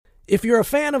If you're a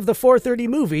fan of the 430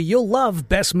 movie, you'll love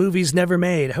Best Movies Never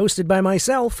Made, hosted by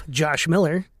myself, Josh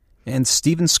Miller. And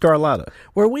Steven Scarlatta,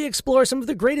 where we explore some of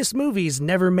the greatest movies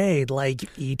never made, like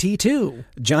E.T. 2,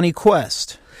 Johnny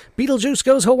Quest, Beetlejuice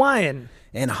Goes Hawaiian,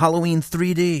 and Halloween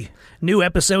 3D. New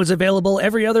episodes available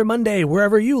every other Monday,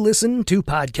 wherever you listen to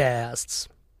podcasts.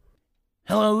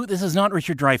 Hello, this is not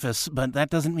Richard Dreyfuss, but that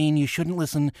doesn't mean you shouldn't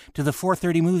listen to the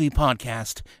 430 Movie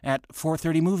podcast at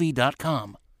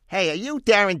 430movie.com. Hey, are you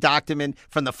Darren Doctorman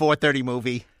from the 430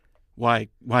 Movie? Why,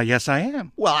 yes, I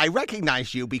am. Well, I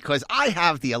recognize you because I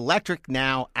have the Electric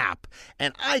Now app,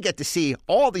 and I get to see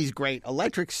all these great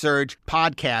Electric Surge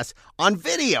podcasts on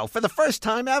video for the first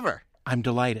time ever. I'm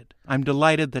delighted. I'm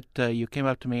delighted that you came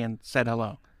up to me and said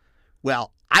hello.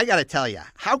 Well, I got to tell you,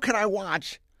 how can I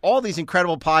watch all these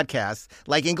incredible podcasts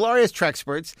like Inglorious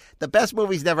Trexperts, The Best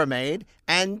Movies Never Made,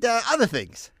 and other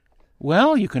things?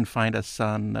 Well, you can find us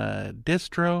on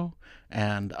Distro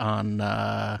and on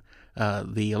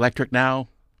the Electric Now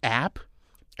app.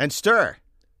 And Stir.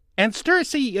 And Stir.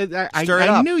 See,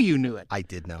 I knew you knew it. I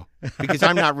did know. Because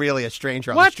I'm not really a stranger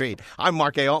on the street. I'm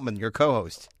Mark A. Altman, your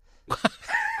co-host.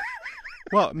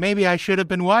 Well, maybe I should have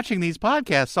been watching these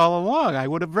podcasts all along. I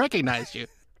would have recognized you.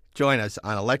 Join us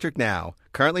on Electric Now,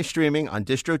 currently streaming on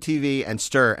Distro TV and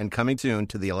Stir, and coming soon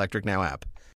to the Electric Now app.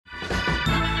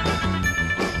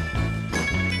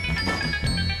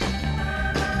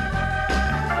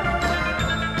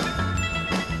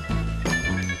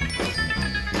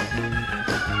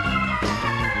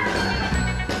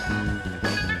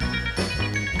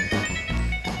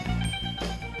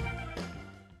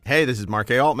 Hey, this is Mark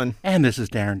A. Altman. And this is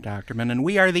Darren Doctorman, and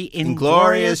we are the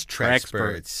Inglorious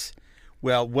Trexperts.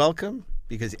 Well, welcome,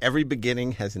 because every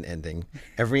beginning has an ending.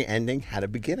 Every ending had a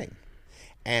beginning.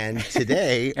 And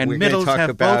today, and we're going to talk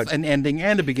have about both an ending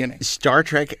and a beginning. Star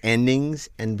Trek endings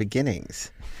and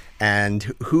beginnings. And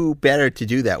who better to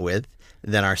do that with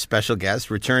than our special guest,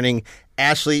 returning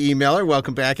Ashley E. Miller.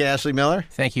 Welcome back, Ashley Miller.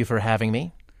 Thank you for having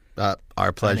me.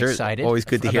 Our pleasure. I'm excited. Always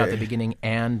good to hear about the beginning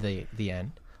and the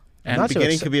end. And the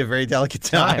beginning could be a very delicate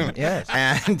time. Yes.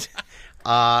 And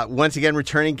once again,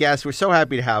 returning guests. We're so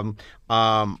happy to have them.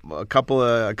 A couple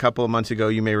of months ago,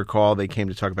 you may recall, they came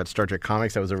to talk about Star Trek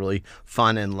comics. That was a really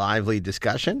fun and lively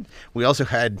discussion. We also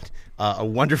had a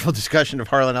wonderful discussion of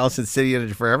Harlan Ellison's City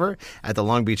Edited Forever at the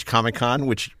Long Beach Comic Con,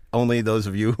 which only those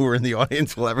of you who are in the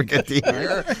audience will ever get to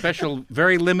hear. Special,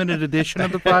 very limited edition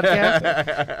of the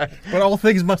podcast. But all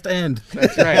things must end.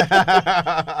 That's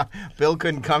right. Bill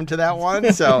couldn't come to that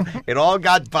one, so it all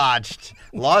got botched,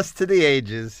 lost to the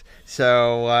ages.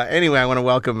 So anyway, I want to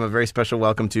welcome a very special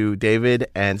welcome to David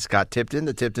and Scott Tipton,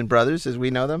 the Tipton brothers, as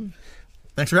we know them.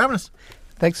 Thanks for having us.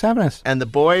 Thanks for having us. And the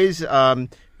boys,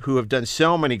 who have done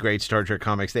so many great Star Trek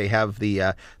comics. They have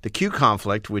the Q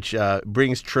conflict, which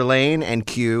brings Trelane and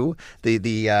Q,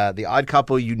 the odd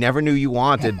couple you never knew you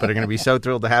wanted, but are going to be so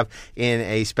thrilled to have in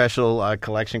a special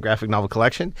collection, graphic novel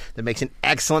collection, that makes an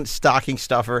excellent stocking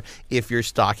stuffer if your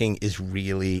stocking is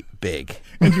really big.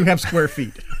 And you have square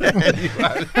feet.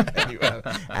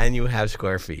 and you have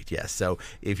square feet, yes. So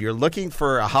if you're looking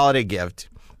for a holiday gift,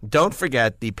 don't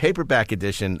forget the paperback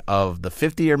edition of the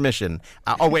 50-year mission.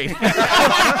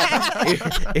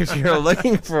 If you're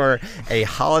looking for a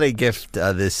holiday gift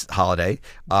this holiday,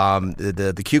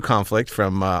 the Q conflict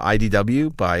from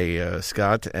IDW by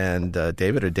Scott and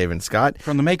David, or David and Scott.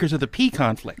 From the makers of the P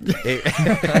conflict.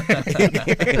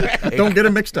 Don't get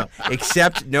them mixed up.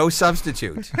 Except no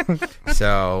substitute.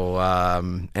 So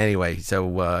anyway,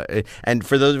 and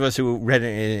for those of us who read it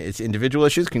in its individual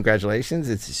issues, congratulations.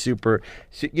 It's super.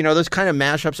 You know, those kind of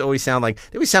mashups always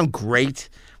sound great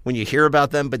when you hear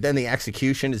about them, but then the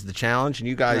execution is the challenge, and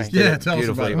you guys did it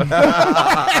beautifully.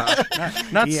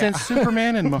 Not since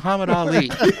Superman and Muhammad Ali.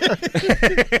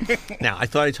 Now, I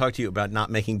thought I'd talk to you about not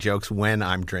making jokes when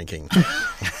I'm drinking.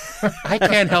 I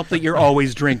can't help that you're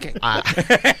always drinking.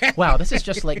 Wow, this is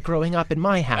just like growing up in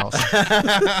my house.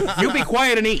 You be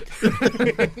quiet and eat.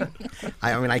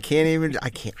 I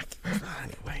can't.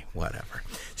 Anyway, whatever.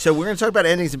 So we're going to talk about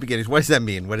endings and beginnings. What does that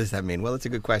mean? Well, it's a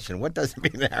good question. What does it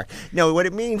mean there? No, what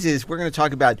it means is we're going to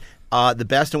talk about the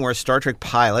best and worst Star Trek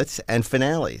pilots and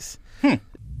finales.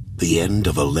 The end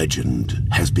of a legend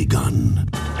has begun.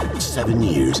 7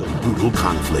 years of brutal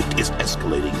conflict is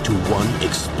escalating to one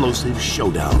explosive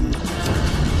showdown.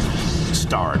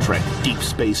 Star Trek Deep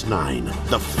Space Nine,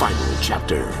 the final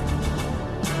chapter.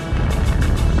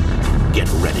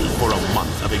 Get ready for a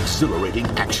month of exhilarating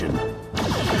action,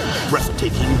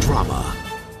 breathtaking drama,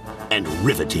 and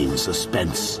riveting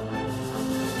suspense.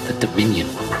 The Dominion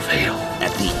will prevail.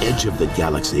 At the edge of the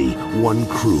galaxy, one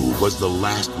crew was the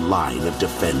last line of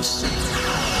defense.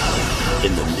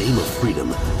 In the name of freedom,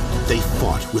 they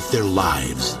fought with their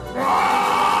lives.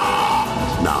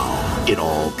 Now, it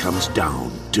all comes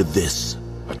down to this.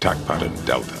 Attack pattern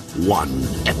Delta. One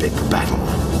epic battle.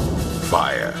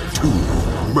 Fire. Two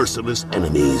merciless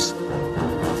enemies.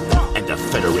 And a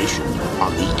federation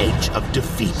on the edge of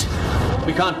defeat.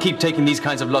 We can't keep taking these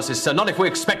kinds of losses, sir. Not if we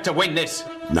expect to win this.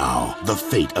 Now, the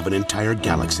fate of an entire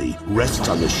galaxy rests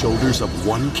on the shoulders of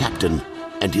one captain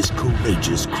and his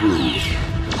courageous crew.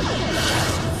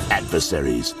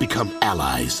 Adversaries become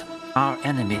allies. Our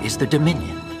enemy is the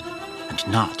Dominion, and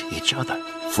not each other.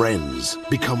 Friends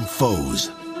become foes.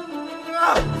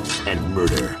 And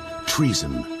murder,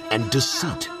 treason, and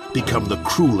deceit become the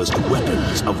cruelest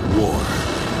weapons of war.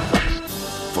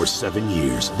 For 7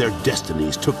 years, their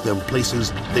destinies took them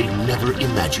places they never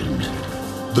imagined.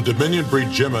 The Dominion breed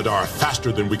Jem'Hadar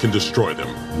faster than we can destroy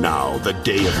them. Now the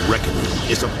day of reckoning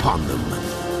is upon them.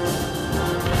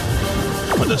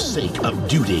 For the sake of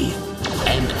duty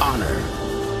and honor,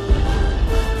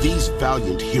 these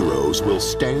valiant heroes will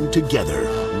stand together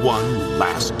one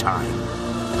last time.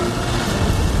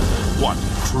 One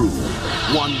crew,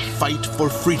 one fight for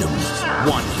freedom,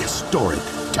 one historic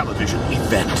television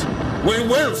event. We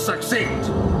will succeed!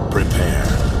 Prepare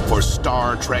for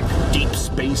Star Trek Deep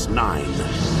Space Nine,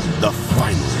 the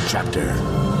final chapter.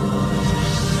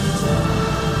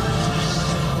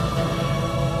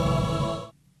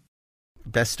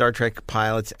 Best Star Trek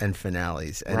pilots and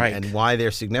finales, and, Right. and why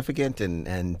they're significant,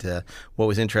 and what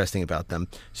was interesting about them.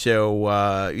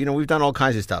 So, we've done all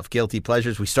kinds of stuff. Guilty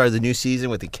pleasures. We started the new season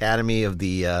with Academy of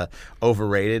the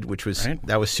Overrated, which was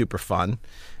that was super fun.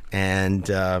 And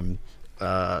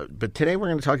but today we're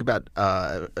going to talk about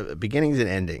beginnings and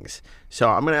endings. So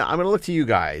I'm gonna look to you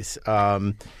guys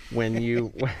when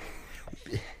you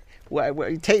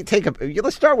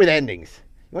let's start with endings.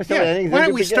 You want to start with endings? Why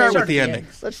don't we start with the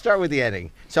endings? Let's start with the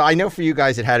ending. So I know for you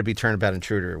guys, it had to be Turnabout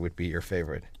Intruder would be your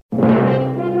favorite.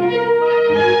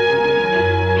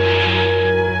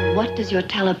 What does your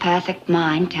telepathic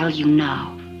mind tell you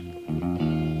now?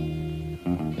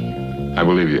 I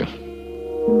believe you.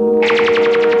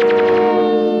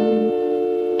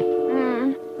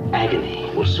 Agony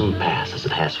will soon pass as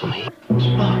it has for me.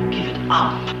 Spock, give it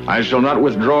up. I shall not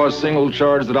withdraw a single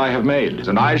charge that I have made,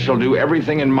 and I shall do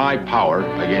everything in my power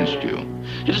against you.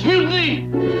 It is mutiny!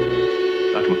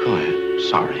 Dr. McCoy,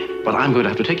 sorry, but I'm going to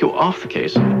have to take you off the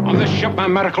case. On this ship, my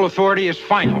medical authority is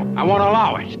final. I won't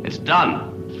allow it. It's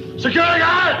done. Security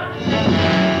guard!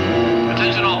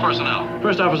 Attention all personnel.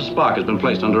 First Officer Spock has been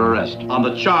placed under arrest on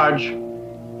the charge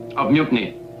of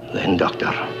mutiny. Then,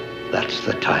 Doctor, that's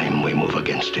the time we move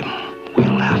against him.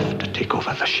 We'll have to take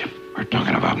over the ship. We're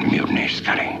talking about mutiny,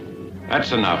 Scotty.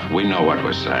 That's enough. We know what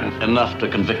was said. Enough to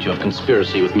convict you of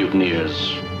conspiracy with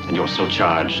mutineers. And you're so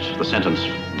charged. The sentence,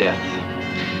 death.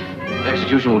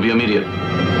 Execution will be immediate.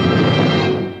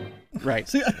 Right.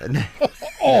 See,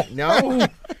 No?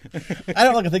 I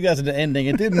don't think that's the ending.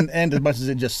 It didn't end as much as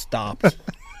it just stopped.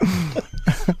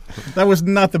 That was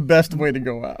not the best way to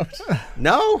go out.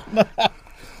 No?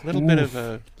 Little bit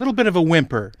of a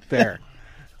whimper there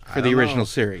for the original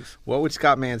series. What would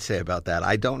Scott Mann say about that?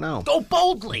 I don't know. Go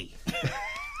boldly.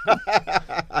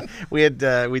 We did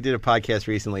a podcast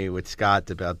recently with Scott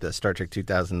about the Star Trek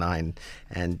 2009,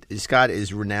 and Scott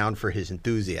is renowned for his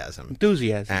enthusiasm.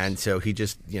 And so he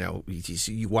just,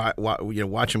 you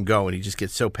watch him go, and he just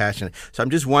gets so passionate. So I'm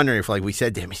just wondering if, like we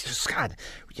said to him, he says, Scott,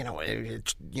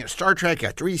 Star Trek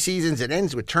got 3 seasons. It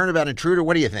ends with Turnabout Intruder.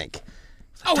 What do you think?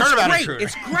 Oh, Turnabout it's Intruder.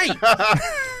 great. It's great.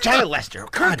 Giant Lester.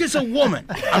 Kirk is a woman.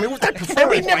 I mean, with that And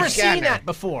performance we'd never by seen Shatner. that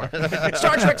before.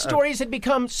 Star Trek stories had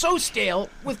become so stale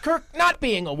with Kirk not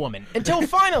being a woman. Until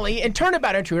finally, in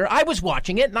Turnabout Intruder, I was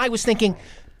watching it and I was thinking,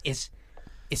 is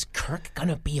Kirk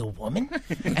gonna be a woman?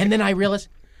 And then I realized,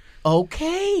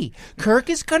 okay, Kirk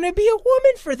is gonna be a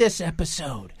woman for this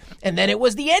episode. And then it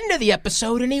was the end of the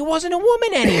episode and he wasn't a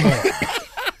woman anymore.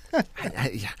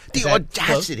 The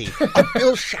audacity of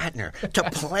Bill Shatner to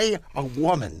play a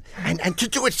woman and to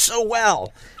do it so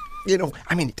well.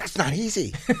 That's not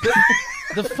easy.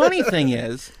 The funny thing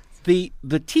is, the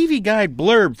TV Guide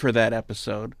blurb for that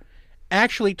episode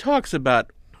actually talks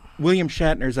about William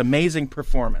Shatner's amazing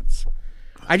performance.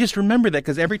 I just remember that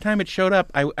because every time it showed up,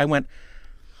 I went,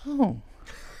 oh.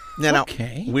 Now,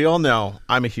 okay. We all know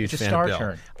I'm a huge fan of Bill.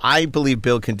 Turn. I believe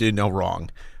Bill can do no wrong,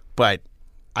 but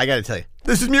I got to tell you,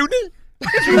 this is mutiny.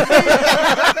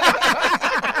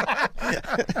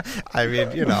 I mean,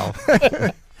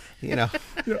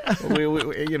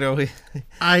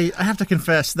 I have to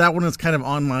confess that one is kind of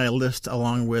on my list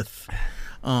along with,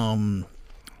 I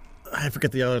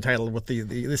forget the other title with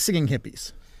the singing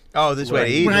hippies. Oh, This Way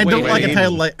to Eden. When I don't like a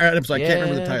title, Eden. episode, I can't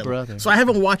remember the title. Brother. So I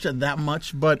haven't watched it that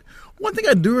much. But one thing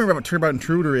I do remember about Turnabout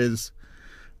Intruder is,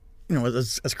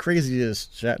 as crazy as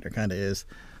Shatner kind of is,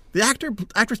 the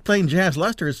actress playing Jazz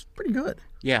Lester is pretty good.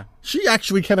 Yeah. She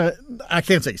actually kind of, I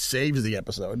can't say saves the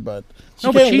episode, but she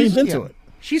No, kind but of leans into it.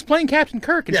 She's playing Captain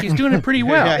Kirk, and she's doing it pretty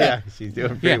well. Yeah, she's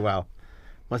doing pretty well.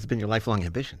 Must have been your lifelong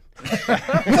ambition.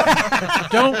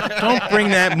 Don't bring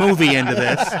that movie into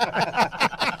this.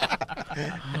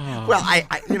 Well,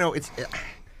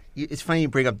 it's funny you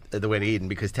bring up The Way to Eden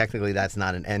because technically that's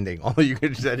not an ending. Although you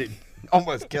could have said it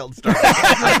almost killed Star Trek.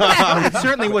 It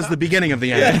certainly was the beginning of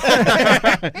the end.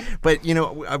 But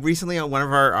recently one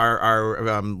of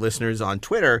our listeners on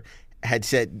Twitter had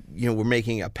said, we're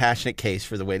making a passionate case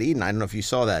for The Way to Eden. I don't know if you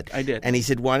saw that. I did. And he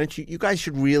said, why don't you guys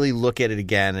should really look at it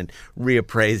again and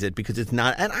reappraise it because it's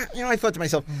not. And I thought to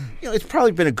myself, it's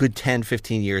probably been a good 10,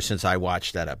 15 years since I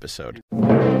watched that episode.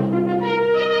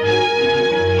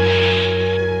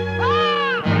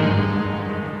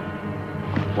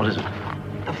 What is it?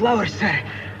 The flower, sir.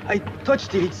 I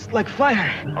touched it. It's like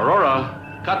fire.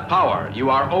 Aurora, cut power. You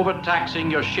are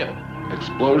overtaxing your ship.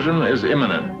 Explosion is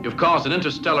imminent. You've caused an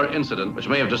interstellar incident which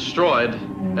may have destroyed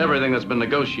everything that's been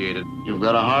negotiated. You've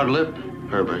got a hard lip,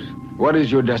 Herbert. What is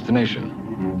your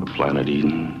destination? The planet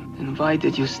Eden. Then why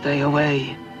did you stay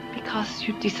away? Because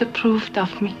you disapproved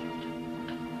of me.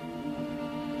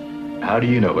 How do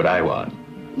you know what I want?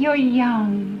 You're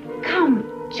young. Come,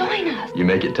 join us. You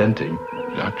make it tempting.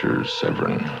 Dr.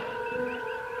 Severin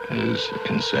is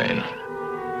insane.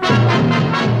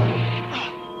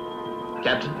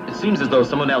 Captain, it seems as though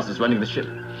someone else is running the ship.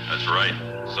 That's right.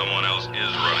 Someone else is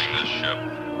running this ship.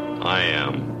 I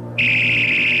am.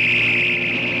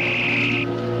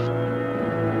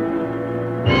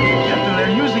 Captain,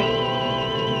 they're using...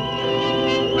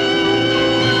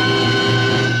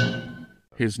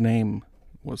 His name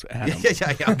was Adam.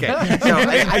 Okay. So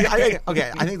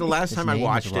I think the last time I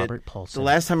watched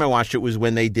it, was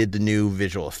when they did the new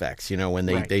visual effects. When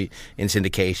they in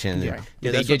syndication. Yeah.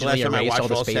 That's They the last time I digitally watched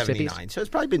erased all all the space 79. So it's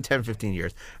probably been 10, 15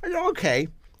 years. I go, okay.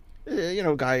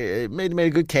 Guy made a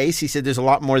good case. He said there's a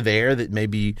lot more there that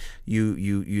maybe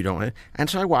you don't. And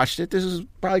so I watched it. This was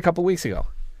probably a couple of weeks ago.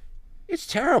 It's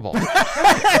terrible.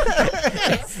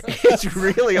 It's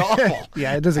really awful.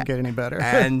 Yeah, it doesn't get any better.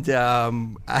 And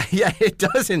it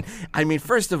doesn't. I mean,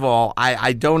 first of all,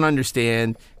 I don't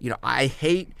understand. I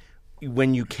hate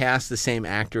when you cast the same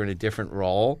actor in a different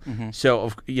role. Mm-hmm.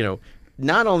 So,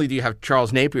 not only do you have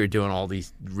Charles Napier doing all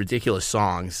these ridiculous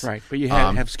songs, right? But you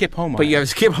have Skip Homemeyer. But you have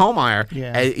Skip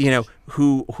Homemeyer,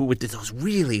 who with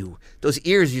those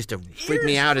ears used to freak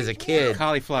me out as a kid.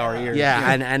 Cauliflower ears.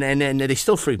 Yeah, and they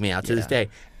still freak me out to this day.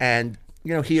 And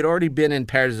he had already been in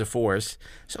Paradise of Force.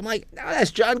 So I'm like, no,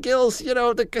 that's John Gill's,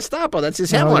 the Gestapo. That's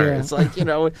his Himmler. Yeah. It's like,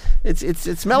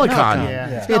 it's Melicon.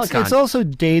 Yeah. It's It's also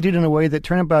dated in a way that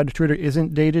Turnabout Intruder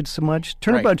isn't dated so much.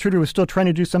 Turnabout Intruder was still trying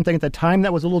to do something at the time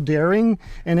that was a little daring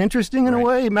and interesting in a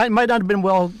way. It might not have been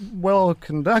well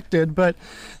conducted, but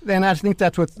then I think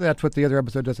that's what the other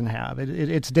episode doesn't have.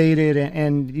 It's dated,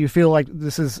 and you feel like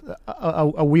this is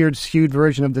a weird, skewed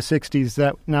version of the 60s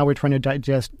that now we're trying to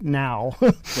digest now.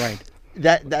 Right.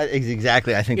 That is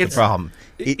exactly, I think, the problem.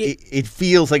 It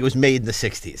feels like it was made in the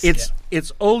 60s.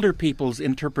 It's older people's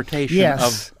interpretation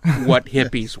of what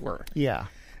hippies were. Yeah.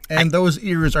 And those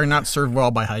ears are not served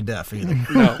well by high def either.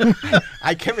 No.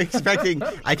 I kept expecting,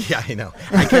 I know.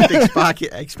 I kept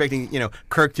expecting,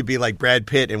 Kirk to be like Brad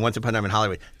Pitt in Once Upon a Time in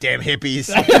Hollywood. Damn hippies.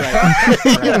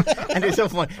 And it's so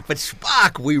fun. But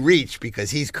Spock, we reach because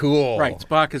he's cool. Right.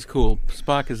 Spock is cool.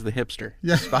 Spock is the hipster.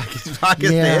 Yeah. Spock is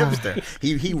the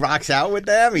hipster. He rocks out with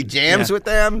them. He jams with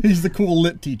them. He's the cool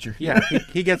lit teacher. Yeah.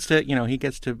 He gets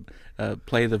to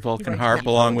play the Vulcan harp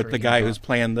along with the guy who's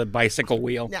playing the bicycle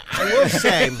wheel. Now, I will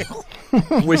say,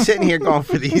 we're sitting here going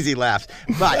for the easy laughs,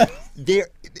 but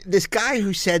this guy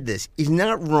who said this is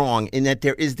not wrong in that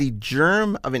there is the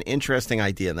germ of an interesting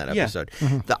idea in that episode. Yeah.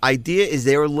 Mm-hmm. The idea is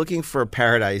they were looking for a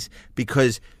paradise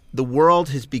because the world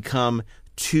has become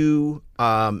too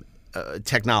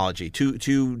technology,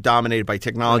 too dominated by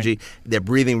technology. Right. They're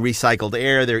breathing recycled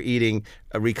air. They're eating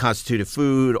reconstituted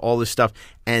food, all this stuff.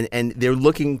 And they're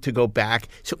looking to go back.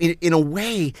 So in a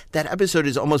way, that episode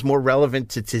is almost more relevant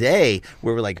to today,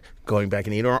 where we're like going back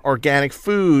and eating organic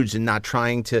foods and not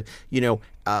trying to,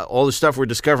 all the stuff we're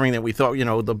discovering that we thought,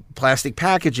 the plastic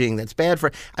packaging that's bad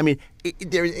for. I mean,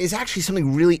 there is actually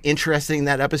something really interesting in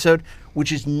that episode,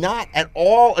 which is not at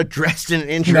all addressed in an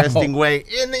interesting way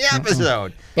in the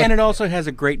episode. And it also has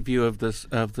a great view of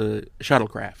the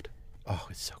shuttlecraft. Oh,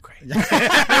 it's so great.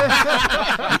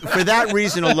 For that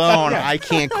reason alone, I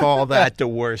can't call that the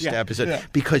worst episode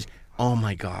because Oh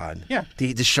my God! Yeah,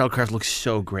 the shuttlecraft looks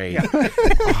so great.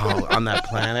 On that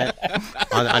planet,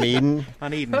 on Eden.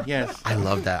 On Eden, yes. I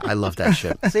love that. I love that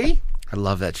ship. See, I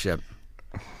love that ship.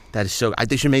 That is so. I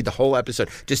think they should have made the whole episode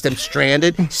just them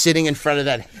stranded, sitting in front of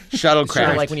that shuttlecraft. Sort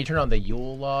of like when you turn on the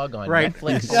Yule log on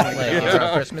Netflix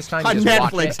around Christmas time. On you just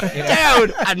Netflix, watch it.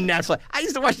 dude. On Netflix. I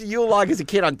used to watch the Yule log as a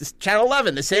kid on Channel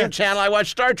 11, the same channel I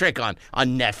watched Star Trek on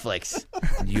Netflix.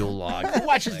 Yule log. Who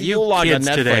watches the Yule log on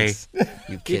Netflix?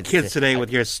 You kids today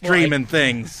with your streaming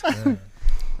things.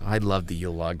 I loved the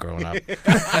Yule log growing up.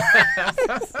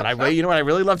 But you know what I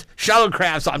really loved?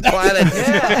 Shuttlecrafts on planets.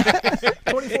 Yeah.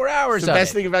 24 hours. It's the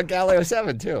best thing about Galileo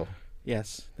 7 too.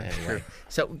 Yes, that's true.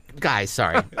 So, guys,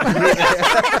 sorry.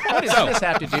 What does this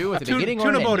have to do with the beginning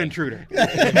or Tuna boat ending? intruder.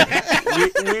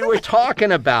 we were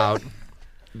talking about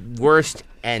worst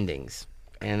endings.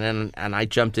 And I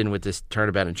jumped in with this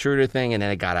Turnabout Intruder thing, and then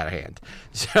it got out of hand.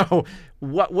 So,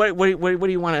 what do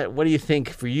you want to? What do you think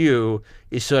for you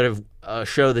is sort of a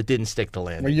show that didn't stick to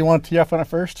landing? Well, you want to tee off on it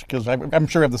first, because I'm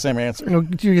sure I have the same answer.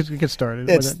 You get started.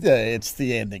 It's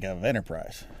the ending of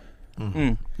Enterprise.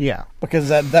 Mm-hmm. Yeah, because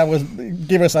that was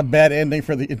give us a bad ending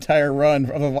for the entire run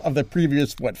of the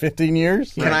previous 15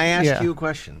 years. Can I ask you a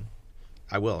question?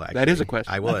 I will, actually. That is a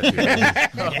question. I will ask you a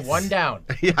question. One down.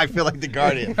 Yeah, I feel like the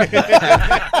Guardian.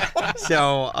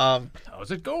 So,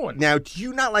 how's it going? Now, do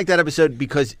you not like that episode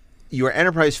because you were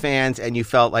Enterprise fans and you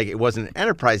felt like it wasn't an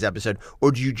Enterprise episode,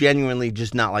 or do you genuinely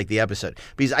just not like the episode?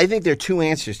 Because I think there are two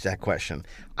answers to that question.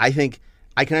 I think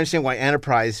I can understand why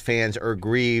Enterprise fans are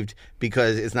aggrieved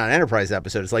because it's not an Enterprise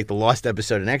episode. It's like the lost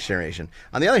episode of Next Generation.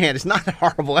 On the other hand, it's not a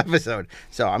horrible episode.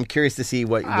 So I'm curious to see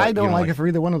what I don't like it for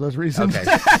either one of those reasons.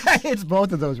 Okay. It's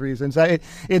both of those reasons.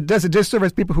 It does a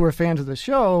disservice to people who are fans of the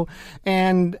show,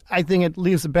 and I think it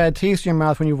leaves a bad taste in your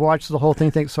mouth when you've watched the whole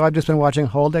thing. So I've just been watching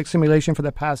Holodeck Simulation for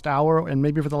the past hour and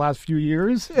maybe for the last few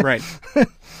years. Right.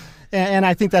 And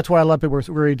I think that's why a lot of people were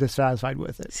very dissatisfied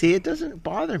with it. See, it doesn't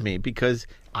bother me because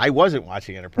I wasn't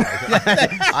watching Enterprise.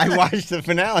 I watched the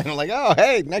finale and I'm like, oh,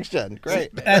 hey, Next Gen,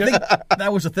 great. And I think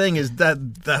that was the thing, is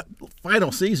that the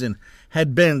final season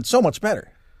had been so much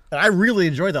better. And I really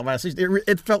enjoyed that last season.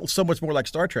 It felt so much more like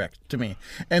Star Trek to me.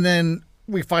 And then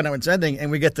we find out it's ending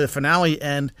and we get the finale,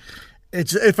 and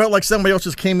it felt like somebody else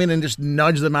just came in and just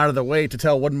nudged them out of the way to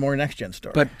tell one more Next Gen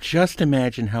story. But just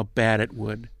imagine how bad it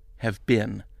would have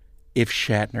been if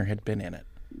Shatner had been in it.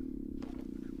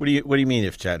 What do you mean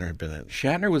if Shatner had been in it?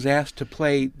 Shatner was asked to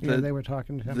play they were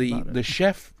talking to him about it. The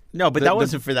chef. No, but that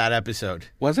wasn't for that episode.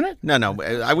 Wasn't it? No.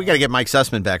 We got to get Mike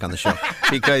Sussman back on the show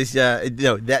because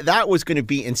that was going to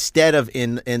be instead of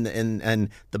in the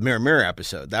Mirror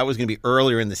episode. That was going to be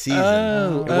earlier in the season.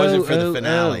 It wasn't for the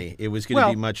finale. It was going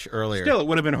to be much earlier. Still, it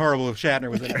would have been horrible if Shatner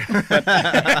was in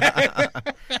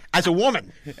it. As a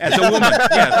woman. Yes.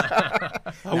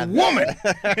 A woman.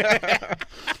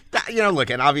 Look,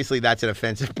 and obviously that's an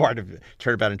offensive part of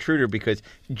Turnabout Intruder because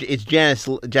it's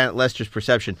Janet Lester's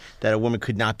perception that a woman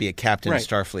could not be a captain of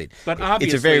Starfleet. But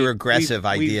obviously, it's a very regressive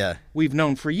idea. We've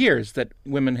known for years that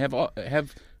women have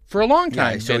for a long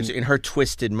time. So it's in her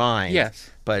twisted mind. Yes.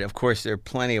 But of course, there are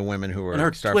plenty of women who are in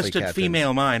her Starfleet twisted captains.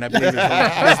 female mind, I believe is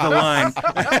the line.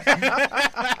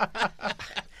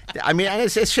 I mean,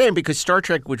 it's a shame because Star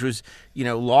Trek, which was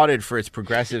lauded for its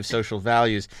progressive social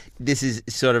values, this is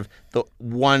sort of the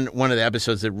one of the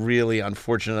episodes that really,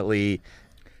 unfortunately,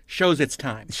 shows its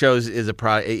time.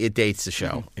 It dates the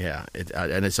show. Mm-hmm. Yeah,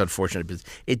 and it's unfortunate because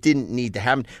it didn't need to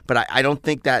happen. But I don't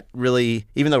think that really,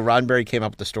 even though Roddenberry came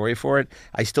up with the story for it,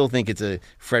 I still think it's a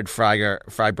Fred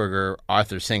Freiberger,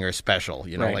 Arthur Singer special.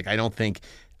 Right. I don't think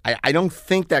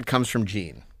that comes from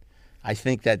Gene. I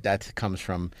think that comes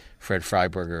from Fred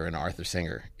Freiberger and Arthur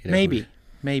Singer. Maybe.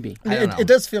 It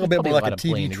does feel a bit more like a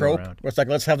TV trope. Where it's like,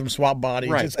 let's have them swap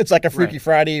bodies. Right. It's like a Freaky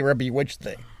Friday or a Bewitched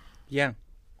thing. Yeah,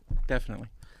 definitely.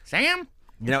 Sam?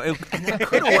 It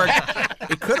could have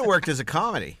worked. It could have worked as a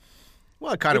comedy.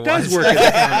 Well, it kind of does was. work as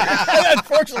a comedy.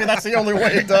 Unfortunately, that's the only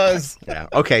way it does. Yeah.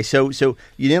 Okay. So you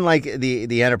didn't like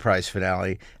the Enterprise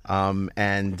finale,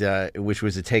 and which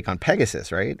was a take on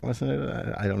Pegasus, right? Wasn't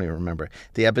it? I don't even remember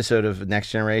the episode of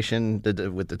Next Generation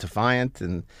with the Defiant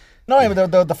and. No, I mean,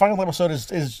 the final episode is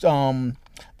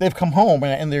they've come home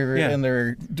and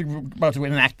they're about to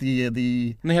enact the and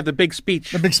they have the big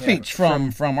speech. The big speech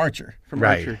from Archer.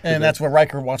 Archer. And that's what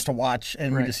Riker wants to watch,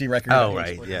 and we just see Riker. Oh,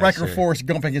 right. Yeah, Riker Force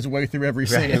gumping his way through every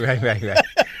scene. Right.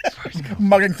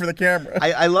 Mugging for the camera.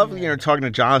 I love talking to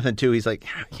Jonathan too. He's like,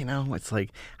 it's like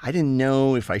I didn't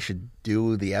know if I should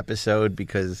do the episode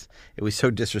because it was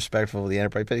so disrespectful of the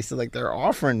Enterprise. But he said like they're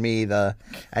offering me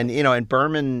and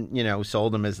Berman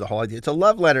sold him as the whole idea. It's a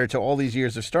love letter to all these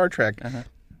years of Star Trek. Uh-huh.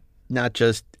 not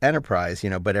just Enterprise,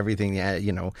 but everything,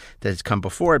 that's come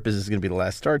before it, because this is going to be the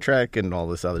last Star Trek and all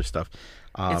this other stuff.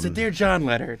 It's a Dear John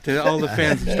letter to all the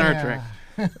fans of Star Trek.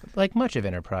 Like much of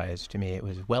Enterprise, to me, it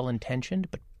was well-intentioned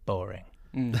but boring.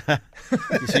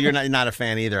 So you're not a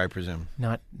fan either, I presume.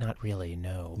 Not really,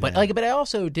 no. But but I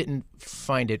also didn't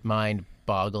find it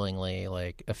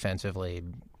mind-bogglingly, offensively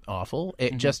awful.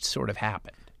 It just sort of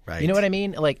happened. Right. You know what I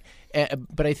mean?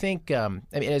 But I think,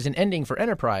 as an ending for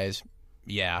Enterprise,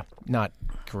 yeah, not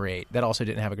great. That also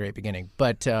didn't have a great beginning.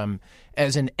 But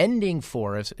as an ending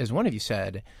for, as one of you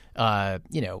said,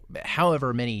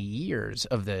 however many years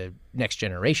of the next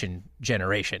generation,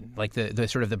 like the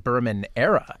sort of the Berman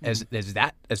era, as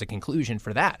a conclusion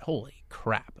for that, holy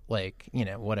crap!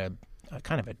 What a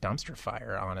kind of a dumpster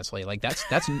fire, honestly.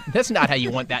 That's not how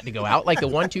you want that to go out. The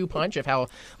 1-2 punch of how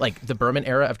the Berman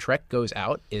era of Trek goes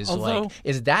out is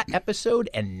is that episode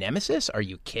and Nemesis? Are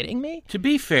you kidding me? To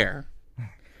be fair,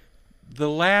 the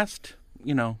last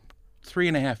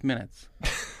 3.5 minutes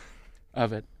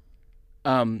of it,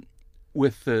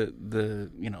 with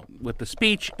the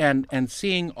speech and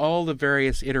seeing all the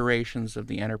various iterations of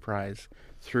the Enterprise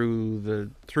through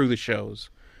the shows,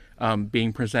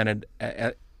 being presented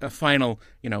at a final,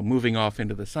 moving off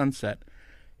into the sunset,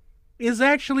 is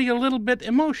actually a little bit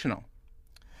emotional.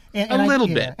 A little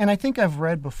bit. And I think I've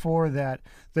read before that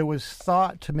there was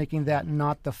thought to making that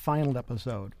not the final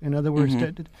episode. In other words,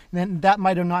 then that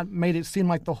might have not made it seem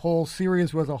like the whole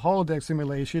series was a holodeck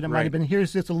simulation. It might have been,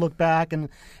 here's just a look back, and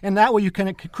that way you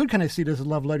could kind of see it as a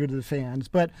love letter to the fans.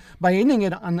 But by ending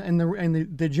it in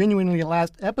the genuinely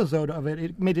last episode of it,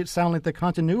 it made it sound like the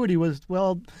continuity was,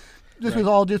 this was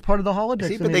all just part of the holodeck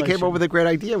simulation. But they came up with a great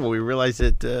idea when we realized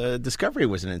that Discovery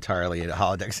wasn't entirely a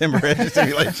holodeck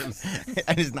simulation.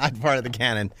 And it's not part of the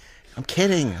canon. I'm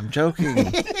kidding. I'm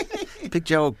joking. Big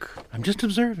joke. I'm just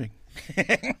observing.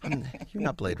 You're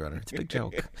not Blade Runner. It's a big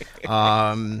joke.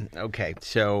 Okay,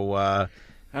 so...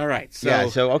 all right. So, yeah,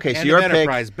 so your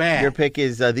pick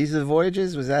is These Are the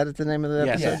Voyages? Was that the name of the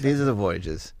episode? Yes. These Are the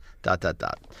Voyages. ...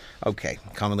 Okay,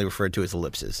 commonly referred to as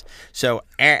ellipses. So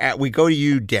we go to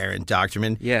you, Darren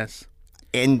Doctorman. Yes.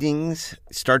 Endings,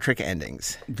 Star Trek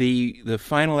endings. The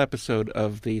final episode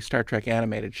of the Star Trek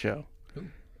animated show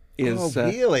is... Oh,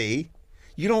 really?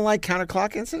 You don't like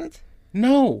Counterclock Incident?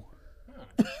 No.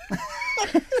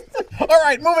 All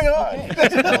right, moving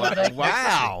on.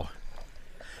 Wow.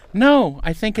 No,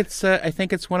 I think it's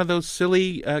one of those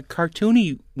silly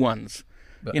cartoony ones.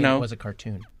 But it was a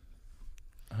cartoon.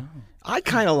 Oh. I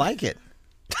kind of like it.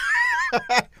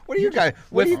 What do you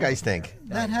guys think?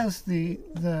 That has the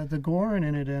Gorn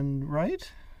in it,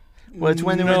 right? Well, it's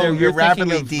when you're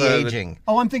rapidly de-aging.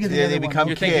 I'm thinking the other they become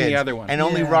You're kids, thinking the other one. and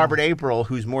only Robert April,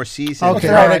 who's more seasoned, Okay,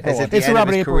 it's the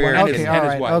Robert his April career, one. and Okay, his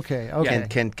all wife. right. Okay.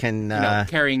 can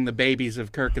carrying the babies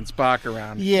of Kirk and Spock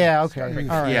around. Yeah. Okay. All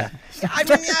right. Yeah. I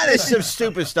mean, there's some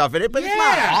stupid stuff in it, but it's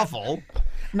not awful.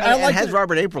 It has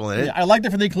Robert April in it. Yeah, I liked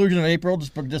it for the inclusion of April,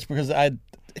 just because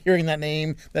hearing that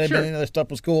name, that had been in other stuff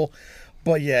was cool.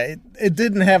 But yeah, it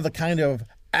didn't have the kind of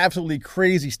absolutely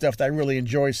crazy stuff that I really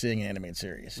enjoy seeing in animated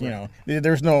series. Right.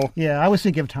 There's no... Yeah, I was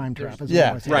thinking of Time Trap.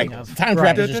 Right. Time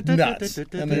Trap is just nuts.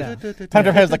 Time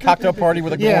Trap has the cocktail party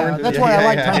with a Gorn. Yeah, that's why I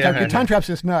like Time Trap. Time Trap's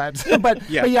just nuts. But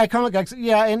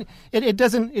and it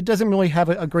doesn't really have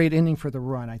a great ending for the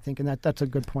run, I think, and that's a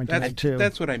good point to make too.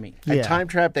 That's what I mean. At Time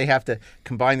Trap, they have to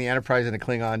combine the Enterprise and the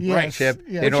Klingon ship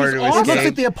in order to awesome. escape. It looks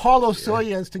like the Apollo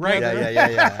Soyuz together.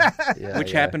 Yeah.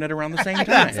 Which happened at around the same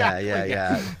time.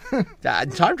 Yeah.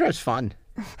 Time Trap's fun.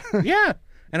 Yeah.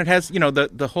 And it has,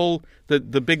 the whole, the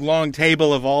big long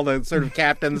table of all the sort of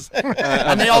captains.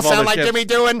 And they all sound like ships. Jimmy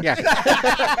Doohan.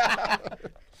 Yeah.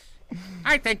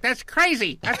 I think that's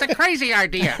crazy. That's a crazy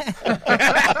idea.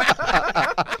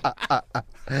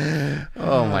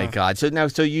 Oh, my God. So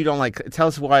you don't like... Tell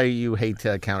us why you hate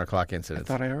Counterclock Incidents.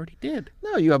 I thought I already did.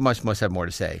 No, you must have more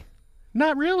to say.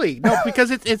 Not really. No, because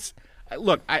it's...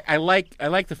 Look, I like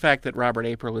the fact that Robert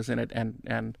April is in it,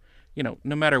 and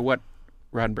no matter what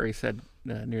Roddenberry said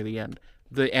near the end,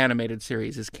 the animated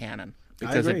series is canon.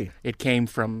 Because I agree. It came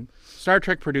from Star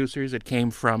Trek producers, it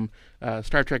came from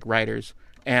Star Trek writers,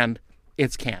 and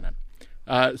it's canon.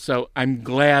 So I'm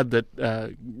glad that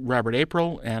Robert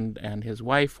April and his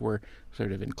wife were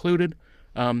sort of included.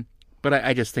 But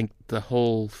I just think the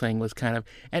whole thing was kind of...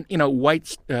 And,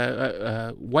 white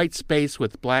space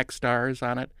with black stars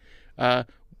on it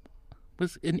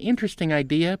was an interesting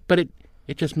idea, but it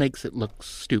just makes it look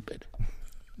stupid.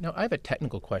 Now, I have a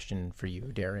technical question for you,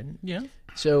 Darren. Yeah.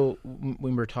 So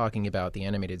when we're talking about the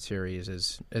animated series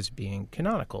as being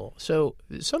canonical, so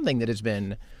something that has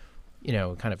been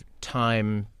kind of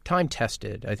time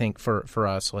tested. I think for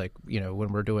us, like,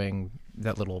 when we're doing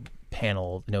that little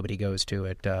panel nobody goes to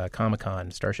at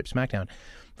Comic-Con, Starship Smackdown,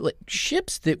 like,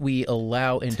 ships that we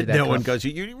allow into that. No one goes.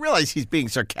 You realize he's being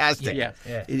sarcastic. Yeah.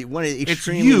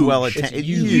 Extremely well attended.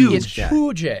 It's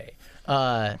huge.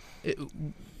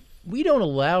 We don't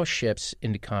allow ships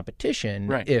into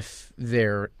competition if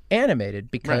they're animated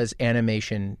because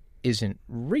animation isn't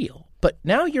real. But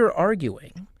now you're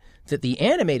arguing that the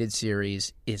animated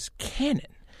series is canon.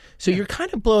 So you're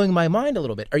kind of blowing my mind a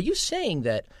little bit. Are you saying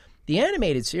that the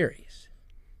animated series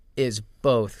is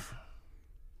both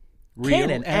real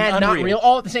canon and not real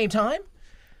all at the same time?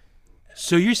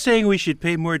 So you're saying we should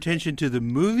pay more attention to the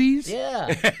movies?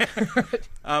 Yeah.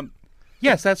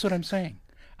 Yes, that's what I'm saying.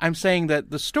 I'm saying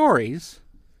that the stories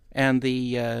and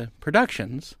the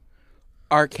productions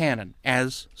are canon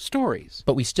as stories.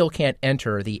 But we still can't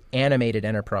enter the animated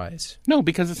Enterprise. No,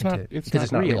 because it's not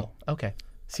real. Okay.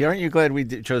 See, aren't you glad we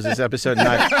chose this episode?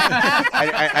 Not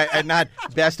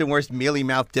best and worst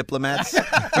mealy-mouthed diplomats.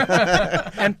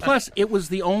 And plus, it was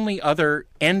the only other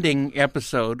ending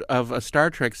episode of a Star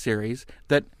Trek series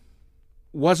that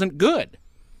wasn't good.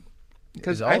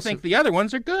 Because I think the other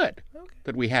ones are good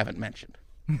that we haven't mentioned.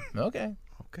 Okay.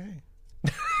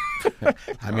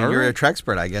 I mean, you're a Trek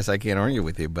expert. I guess I can't argue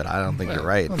with you, but I don't think you're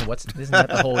right. Isn't that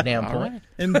the whole damn point? Right.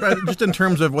 And just in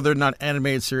terms of whether or not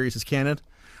animated series is canon,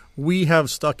 we have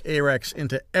stuck Arex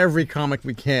into every comic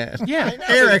we can. Yeah.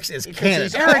 Arex is canon.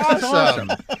 Arex is awesome.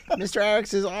 Mr.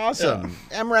 Arex is awesome.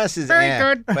 MRS is very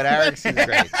good, but Arex is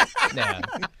great. No,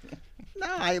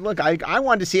 I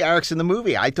wanted to see Arex in the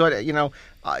movie. I thought,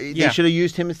 they should have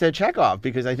used him instead of Chekhov,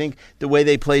 because I think the way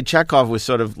they played Chekhov was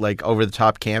sort of like over the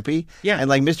top campy. Yeah. And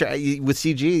like with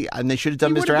CG, and they should have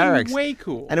done Mr. Arex. Way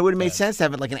cool. And it would have made sense to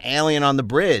have it like an alien on the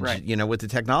bridge, with the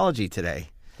technology today.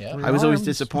 Yeah. I was always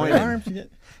disappointed.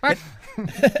 But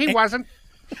he wasn't.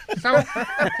 So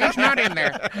he's not in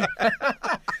there.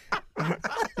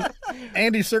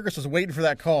 Andy Serkis was waiting for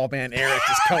that call, man. Arex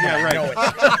is coming. Yeah, right. I know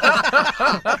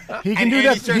it. He can do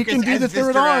that. He can do the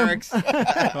third arm.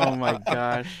 Oh my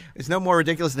gosh! It's no more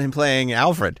ridiculous than him playing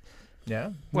Alfred. Yeah.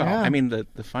 Well, Yeah. I mean, the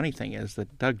funny thing is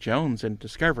that Doug Jones in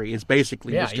Discovery is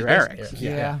basically Yeah, Mr. he's Arex.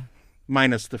 Yeah.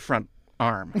 Minus the front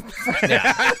arm. On his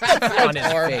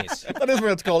face. That is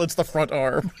what it's called. It's the front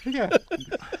arm.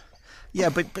 Yeah,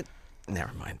 but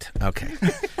never mind. Okay,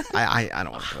 I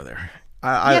don't want to go there.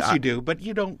 Yes, you do, but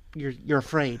you don't. You're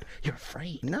afraid. You're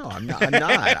afraid. No, I'm not.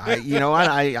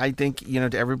 I think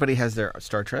everybody has their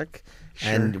Star Trek,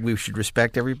 and we should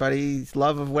respect everybody's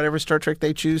love of whatever Star Trek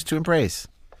they choose to embrace.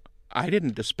 I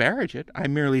didn't disparage it. I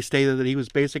merely stated that he was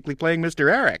basically playing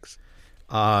Mr. Arex.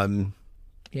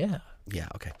 Yeah. Yeah.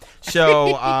 Okay.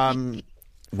 So,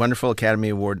 wonderful Academy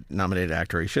Award nominated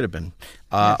actor. He should have been.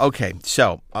 Okay.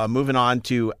 So, moving on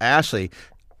to Ashley.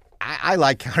 I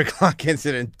like Counterclock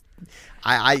Incident.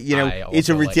 It's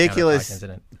a ridiculous.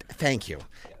 Thank you.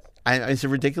 It's a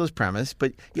ridiculous premise,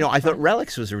 but I thought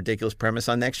Relics was a ridiculous premise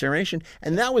on Next Generation,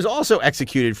 and that was also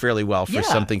executed fairly well for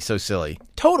something so silly.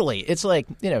 Totally. It's like,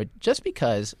 just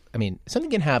because something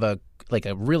can have a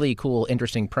really cool,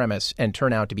 interesting premise and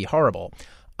turn out to be horrible,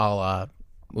 a la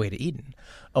Way to Eden,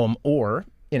 or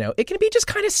it can be just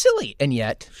kind of silly and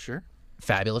yet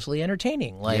fabulously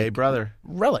entertaining, like Yay, brother.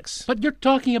 Relics. But you're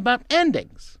talking about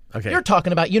endings. Okay. You're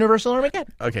talking about Universal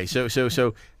Armageddon. Okay, so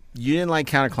you didn't like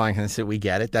Counterclock Incident. We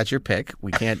get it. That's your pick.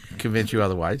 We can't convince you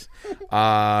otherwise.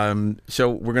 So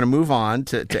we're going to move on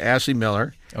to Ashley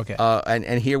Miller. Okay.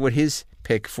 And hear what his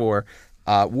pick for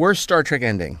worst Star Trek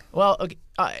ending. Well, okay,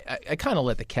 I kind of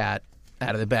let the cat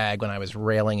out of the bag when I was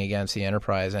railing against the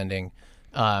Enterprise ending.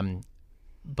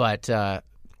 But I've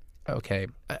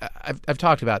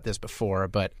talked about this before,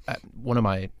 but one of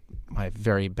my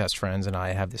very best friends and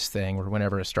I have this thing where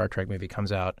whenever a Star Trek movie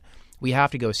comes out, we have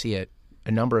to go see it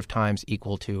a number of times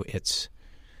equal to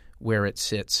where it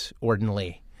sits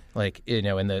ordinarily,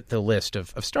 in the list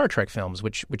of Star Trek films,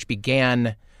 which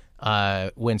began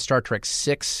when Star Trek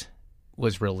VI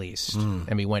was released,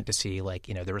 and we went to see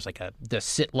there was the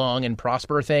Sit Long and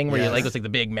Prosper thing where it was the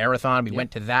big marathon. We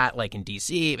went to that in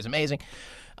DC. It was amazing.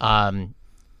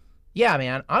 Yeah,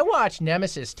 man, I watched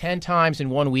Nemesis 10 times in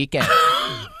one weekend.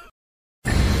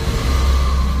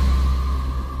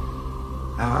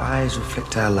 Our eyes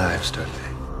reflect our lives, don't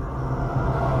they?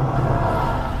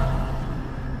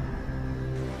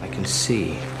 I can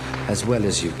see as well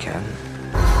as you can.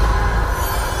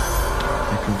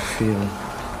 I can feel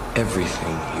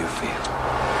everything you feel.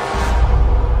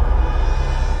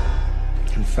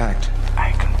 In fact,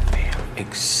 I can feel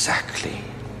exactly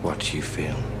what you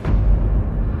feel.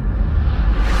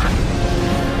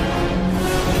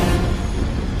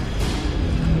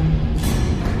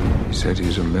 said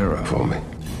he's a mirror for me.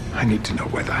 I need to know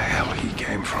where the hell he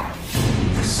came from.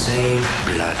 The same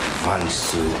blood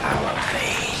runs through our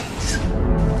veins.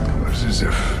 It was as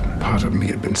if part of me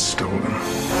had been stolen.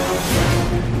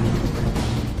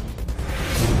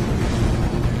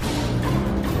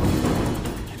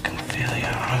 I can feel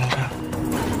your hunger.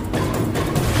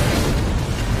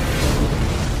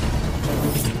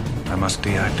 I must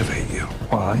deactivate you.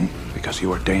 Why? Because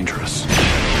you are dangerous.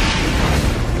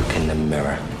 Look in the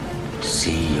mirror.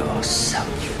 See yourself.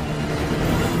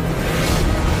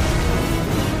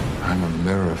 I'm a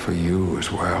mirror for you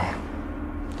as well.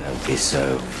 Don't be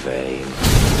so vain.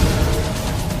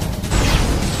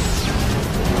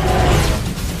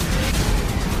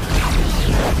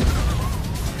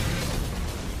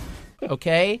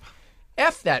 Okay?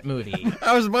 F that movie.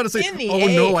 I was about to say, In the oh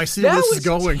A, no, I see where this is That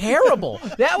going. was terrible.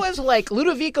 That was like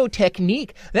Ludovico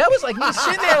technique. That was like me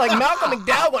sitting there like Malcolm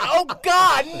McDowell going, oh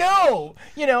God, no.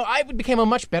 You know, I became a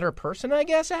much better person, I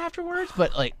guess, afterwards.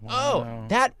 But like,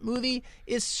 that movie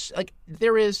is like,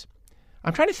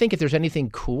 I'm trying to think if there's anything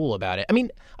cool about it. I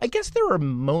mean, I guess there are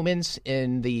moments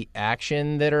in the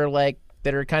action that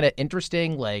are kind of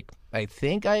interesting. Like, I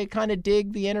think I kind of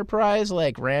dig the Enterprise,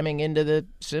 like ramming into the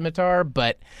scimitar,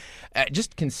 but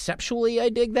just conceptually, I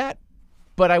dig that.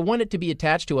 But I want it to be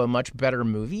attached to a much better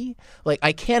movie. Like,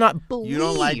 I cannot believe... You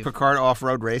don't like Picard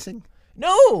off-road racing?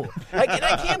 No! I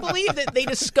can't believe that they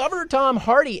discover Tom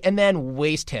Hardy and then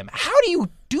waste him. How do you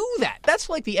do that? That's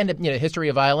like the end of History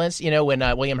of Violence, when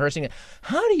William Hurt,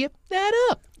 how do you that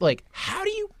up? Like, how do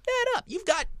you that up? You've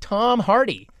got Tom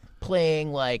Hardy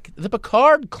playing like the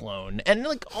Picard clone and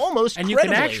like almost and you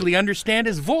credibly. can actually understand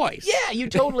his voice. Yeah, you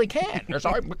totally can.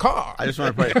 Sorry, Picard. I just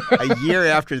want to put a year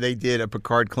after they did a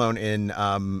Picard clone in the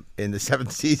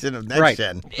 7th season of Next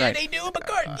Gen. Yeah, they do a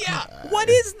Picard. Yeah, what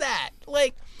is that?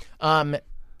 Like,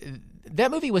 that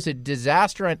movie was a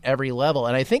disaster on every level,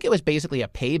 and I think it was basically a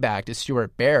payback to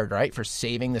Stuart Baird, right, for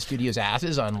saving the studio's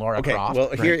asses on Lara Croft. Well,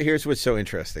 here's what's so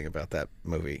interesting about that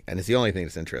movie, and it's the only thing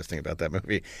that's interesting about that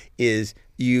movie, is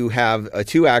you have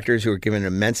two actors who are given an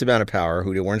immense amount of power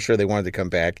who weren't sure they wanted to come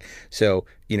back. So,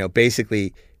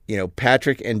 basically,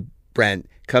 Patrick and Brent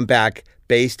come back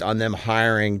based on them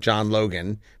hiring John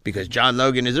Logan, because John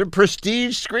Logan is a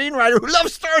prestige screenwriter who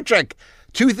loves Star Trek.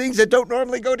 Two things that don't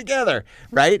normally go together,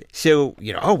 right? So,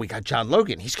 we got John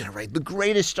Logan. He's going to write the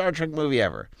greatest Star Trek movie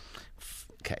ever.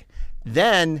 Okay.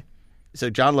 Then, so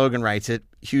John Logan writes it.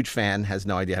 Huge fan, has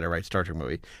no idea how to write a Star Trek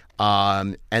movie.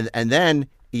 And then,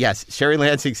 yes, Sherry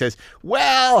Lansing says,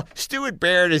 well, Stuart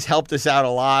Baird has helped us out a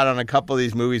lot on a couple of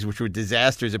these movies, which were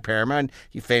disasters at Paramount.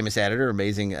 He's a famous editor,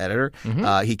 amazing editor.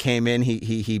 Mm-hmm. He came in,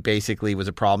 he basically was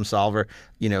a problem solver,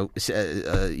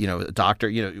 a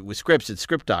doctor, with scripts, it's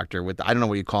script doctor with, I don't know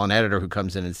what you call an editor who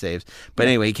comes in and saves. But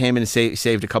anyway, he came in and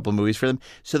saved a couple of movies for them.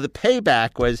 So the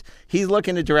payback was he's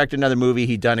looking to direct another movie.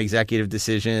 He'd done Executive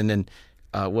Decision and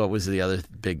what was the other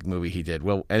big movie he did?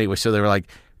 Well, anyway, so they were like,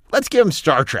 let's give him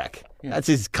Star Trek. Yeah. That's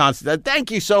his constant. Thank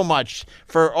you so much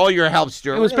for all your help,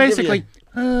 Stuart. It was basically,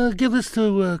 give this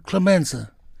to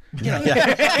Clemenza.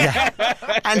 Yeah.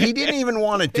 And he didn't even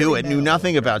want to do it, knew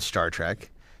nothing about Star Trek,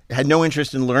 had no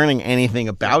interest in learning anything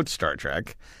about Star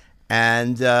Trek.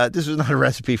 And this was not a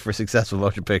recipe for a successful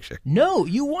motion picture. No,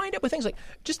 you wind up with things like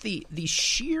just the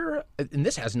sheer, and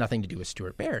this has nothing to do with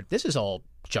Stuart Baird. This is all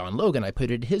John Logan. I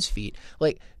put it at his feet.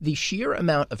 Like the sheer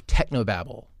amount of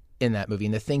technobabble in that movie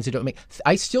and the things that don't make...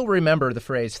 I still remember the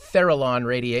phrase Therilon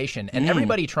radiation and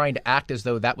everybody trying to act as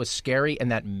though that was scary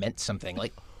and that meant something.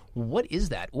 Like, what is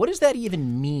that? What does that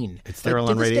even mean? It's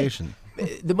Therilon radiation.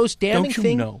 The most damning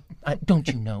thing... Don't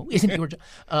you know? Isn't your...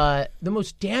 the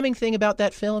most damning thing about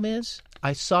that film is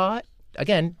I saw it,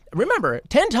 again, remember,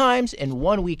 10 times in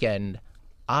one weekend.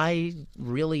 I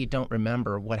really don't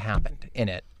remember what happened in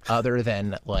it other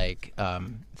than, like,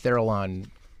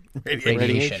 Therilon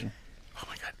radiation. Oh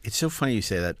my God! It's so funny you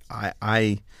say that.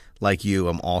 I like you,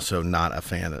 I'm also not a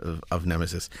fan of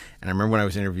Nemesis. And I remember when I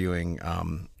was interviewing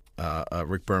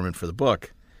Rick Berman for the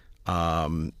book,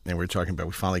 and we were talking about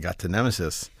we finally got to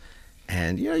Nemesis,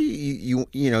 and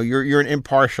you're an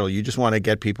impartial. You just want to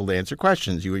get people to answer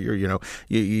questions. You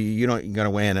don't going to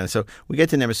weigh in. And so we get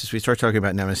to Nemesis. We start talking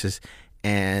about Nemesis.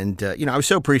 And, I was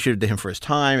so appreciative to him for his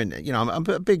time. And,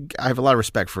 I have a lot of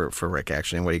respect for Rick,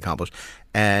 actually, and what he accomplished.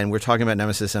 And we're talking about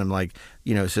Nemesis, and I'm like,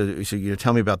 so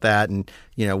tell me about that. And,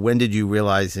 when did you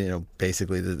realize,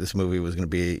 basically that this movie was going to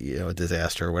be, a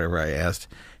disaster or whatever I asked?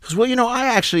 He goes, well, I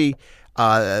actually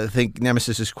think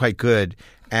Nemesis is quite good.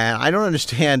 And I don't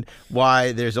understand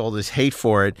why there's all this hate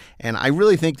for it. And I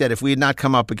really think that if we had not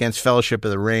come up against Fellowship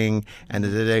of the Ring, and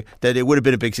that it would have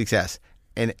been a big success.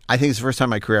 And I think it's the first time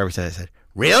in my career I said,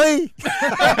 Really?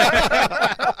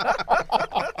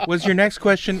 Was your next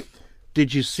question,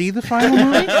 did you see the final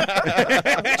movie?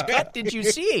 Which cut did you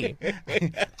see?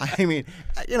 I mean,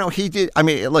 he did. I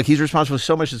mean, look, he's responsible for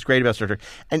so much that's great about Star Trek.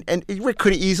 And Rick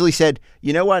could have easily said,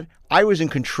 you know what? I was in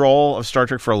control of Star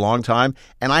Trek for a long time,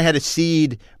 and I had to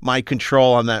cede my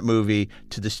control on that movie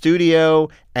to the studio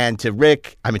and to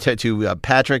Rick, to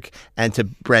Patrick and to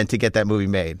Brent to get that movie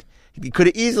made. He could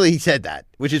have easily said that,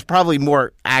 which is probably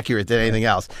more accurate than anything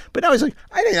else. But now he's like,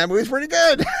 I think that movie's pretty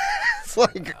good. It's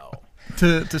like...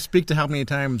 To speak to how many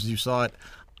times you saw it,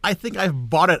 I think I've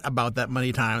bought it about that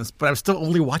many times, but I've still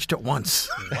only watched it once.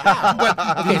 Wow.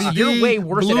 Okay, so you're way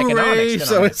worse at economics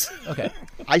than I am. Okay.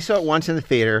 I saw it once in the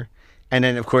theater, and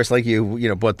then, of course, like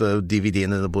you bought the DVD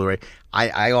and then the Blu-ray.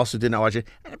 I also did not watch it.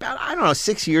 And about,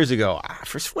 6 years ago,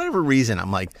 for whatever reason,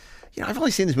 I'm like, I've only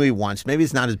seen this movie once. Maybe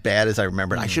it's not as bad as I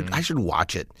remember. I should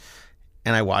watch it.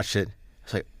 And I watched it.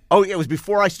 It's like, oh, yeah, it was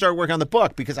before I started working on the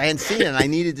book because I hadn't seen it and I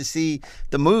needed to see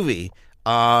the movie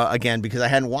again because I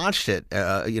hadn't watched it,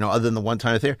 other than the one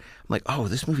time there. I'm like, oh,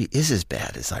 this movie is as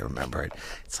bad as I remember it.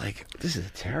 It's like, this is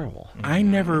terrible. I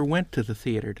never went to the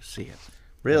theater to see it.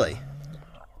 Really?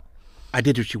 I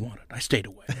did what you wanted. I stayed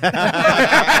away.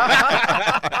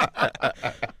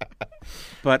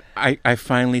 But I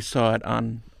finally saw it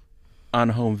on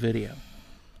home video.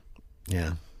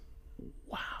 Yeah.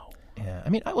 Yeah, I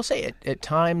mean, I will say at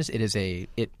times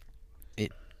it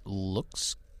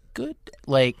looks good,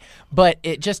 but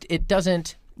it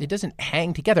doesn't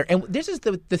hang together. And this is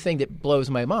the thing that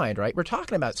blows my mind, right? We're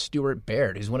talking about Stuart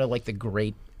Baird, who's one of the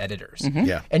great editors. Mm-hmm.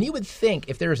 Yeah. And you would think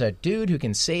if there's a dude who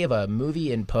can save a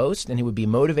movie in post and he would be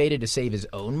motivated to save his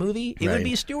own movie, it would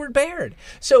be Stuart Baird.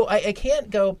 So I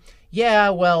can't go, yeah,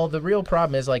 well, the real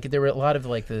problem is there were a lot of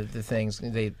the things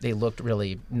they looked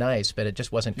really nice, but it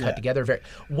just wasn't cut together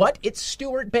it's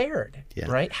Stuart Baird,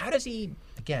 right? How do you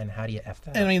F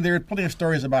that? I mean, there are plenty of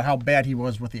stories about how bad he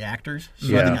was with the actors.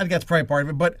 So I think that's probably part of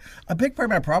it. But a big part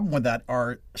of my problem with that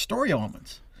are story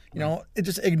elements. It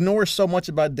just ignores so much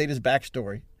about Data's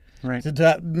backstory. Right.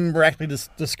 To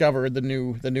miraculously discover the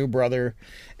new brother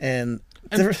and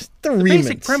the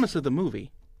basic premise of the movie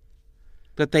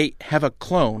that they have a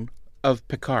clone of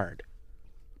Picard.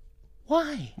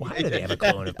 Why? Why do they have a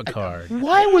clone of Picard?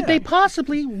 Why would they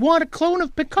possibly want a clone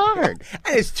of Picard?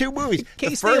 And it's two movies.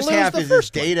 The first half is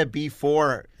Data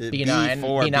B4,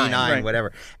 B9,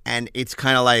 whatever. And it's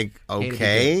kind of like,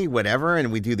 okay, whatever.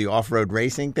 And we do the off-road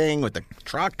racing thing with the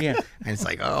truck. Yeah. And it's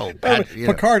like,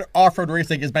 Picard Off-Road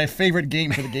Racing is my favorite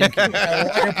game for the GameCube.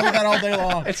 I can play that all day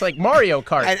long. It's like Mario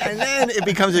Kart. And then it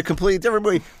becomes a completely different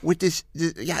movie with this.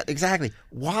 Yeah, exactly.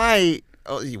 Why...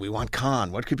 Oh, we want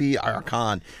Khan. What could be our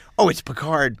Khan? Oh, it's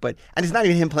Picard, and it's not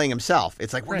even him playing himself.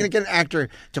 It's like we're going to get an actor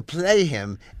to play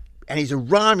him, and he's a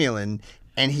Romulan,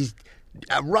 and he's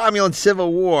a Romulan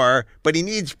Civil War, but he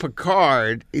needs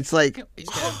Picard. It's like he's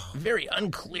got a very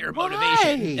unclear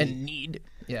motivation and need.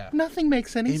 Yeah, nothing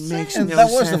makes any sense. And that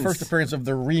was the first appearance of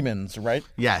the Remans, right?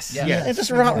 Yes. Yeah. It's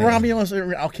just Romulans.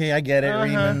 Okay, I get it.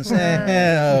 Remans.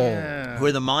 Who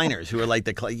are the miners? Who are like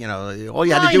all you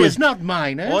had to do is not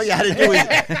miners. All you had to do is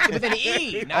with an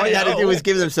E. All you had to do was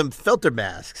give them some filter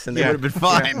masks, and they would have been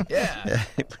fine. Yeah.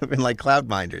 It would have been like cloud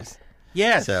minders.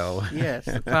 Yes. So yes,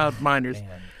 the cloud minders.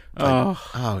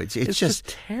 It's just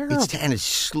terrible. And it's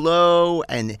slow,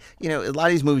 and a lot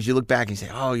of these movies you look back and you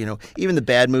say, even the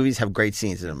bad movies have great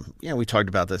scenes in them. We talked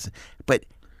about this, but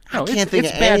I can't think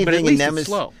of bad, anything but at least in Nemesis. It's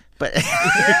slow. But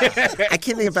I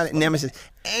can't think about it in Nemesis.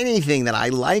 Anything that I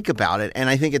like about it, and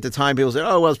I think at the time people said,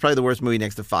 it's probably the worst movie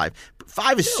next to 5. But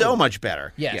 5 is so much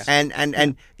better. Yes.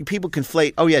 And people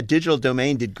conflate, Digital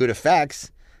Domain did good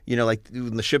effects, like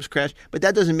when the ships crash, but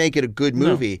that doesn't make it a good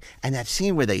movie. No. And that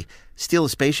scene where they steal a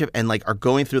spaceship and are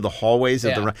going through the hallways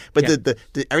of the run, but the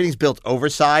everything's built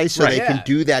oversized so they can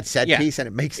do that set piece, and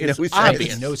it makes no sense. It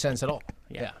makes no sense at all.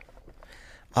 Yeah.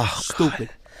 Oh,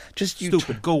 stupid. Just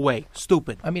stupid. Go away.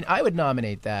 Stupid. I mean, I would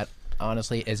nominate that,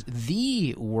 honestly, as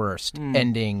the worst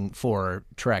ending for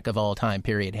Trek of all time,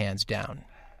 period, hands down.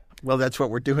 Well, that's what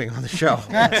we're doing on the show.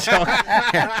 Not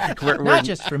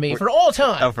just for me, for all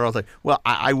time. Oh, for all time. Well,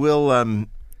 I will.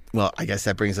 Well, I guess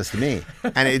that brings us to me,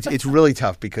 and it's really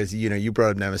tough because you brought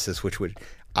up Nemesis, which would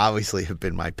obviously have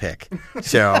been my pick.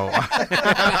 So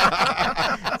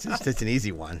it's an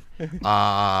easy one.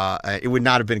 It would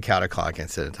not have been Counterclock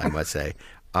incident, I must say.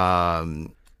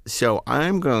 So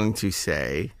I'm going to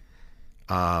say,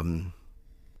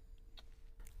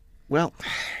 well.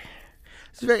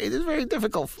 It's very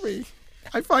difficult for me.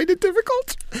 I find it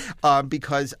difficult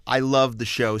because I love the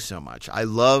show so much.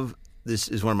 This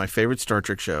is one of my favorite Star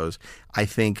Trek shows. I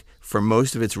think for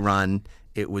most of its run,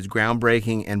 It was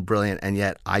groundbreaking and brilliant, and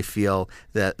yet I feel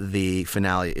that the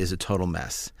finale is a total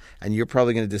mess. And you're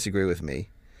probably going to disagree with me,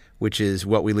 which is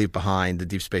What We Leave Behind, the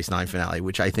Deep Space Nine finale,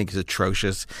 which I think is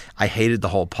atrocious. I hated the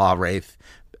whole Pa Wraith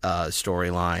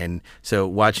storyline. So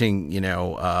watching, Ben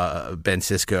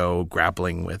Sisko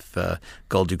grappling with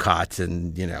Gul Dukat,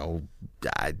 and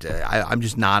I'm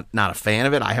just not a fan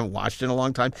of it. I haven't watched it in a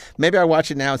long time. Maybe I watch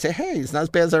it now and say, hey, it's not as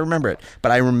bad as I remember it.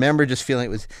 But I remember just feeling it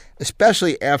was,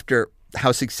 especially after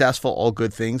how successful All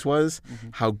Good Things was,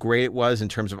 how great it was in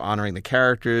terms of honoring the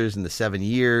characters and the 7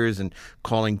 years and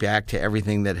calling back to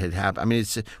everything that had happened. I mean,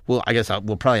 I guess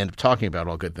we'll probably end up talking about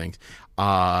All Good Things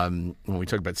when we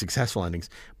talk about successful endings.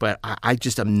 But I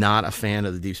just am not a fan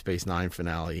of the Deep Space Nine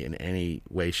finale in any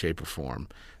way, shape, or form.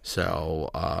 So,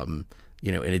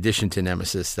 in addition to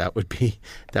Nemesis, I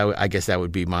guess that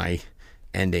would be my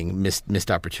ending,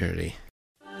 missed opportunity.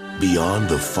 Beyond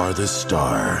the farthest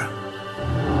star,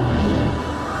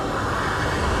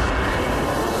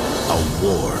 a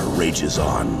war rages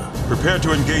on. Prepare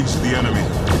to engage the enemy.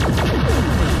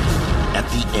 At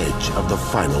the edge of the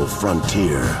final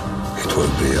frontier. It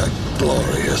will be a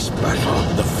glorious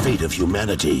battle. The fate of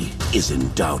humanity is in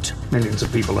doubt. Millions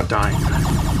of people are dying.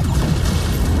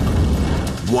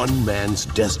 One man's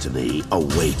destiny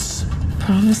awaits.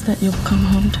 Promise that you'll come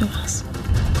home to us.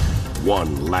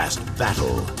 One last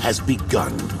battle has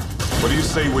begun. What do you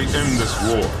say we end this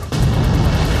war?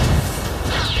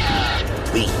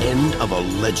 The end of a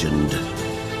legend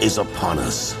is upon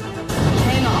us.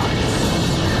 Hang on.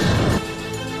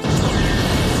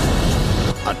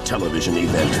 A television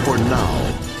event for now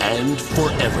and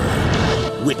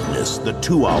forever. Witness the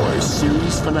 2-hour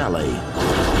series finale.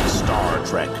 Star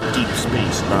Trek Deep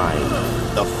Space Nine,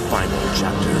 the final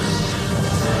chapter.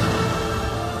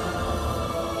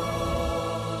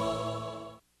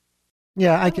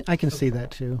 Yeah, I can see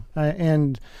that too.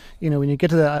 And, when you get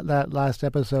to that last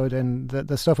episode and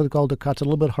the stuff with Gul Dukat's a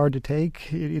little bit hard to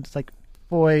take. It's like,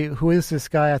 boy, who is this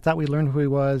guy? I thought we learned who he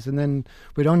was, and then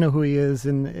we don't know who he is,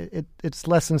 and it's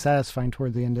less than satisfying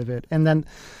toward the end of it. And then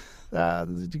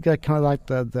you got kind of like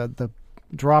the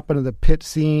drop into the pit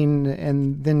scene,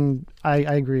 and then I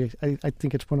agree. I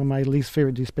think it's one of my least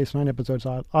favorite Deep Space Nine episodes,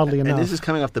 oddly enough. And this is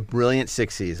coming off the brilliant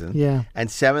 6th season. Yeah. And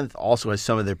 7th also has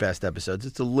some of their best episodes.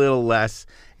 It's a little less,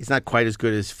 it's not quite as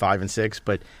good as 5 and 6,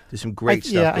 but there's some great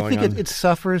stuff going on. I think it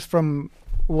suffers from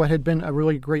what had been a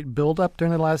really great build-up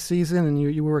during the last season, and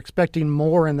you were expecting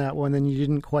more in that one, and you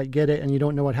didn't quite get it, and you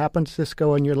don't know what happened to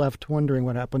Sisko, and you're left wondering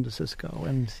what happened to Sisko.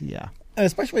 And yeah. And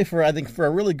especially for a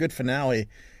really good finale,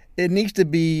 it needs to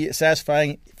be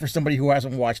satisfying for somebody who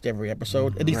hasn't watched every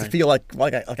episode. It needs to feel like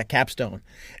a capstone.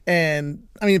 And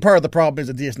I mean, part of the problem is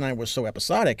that DS9 was so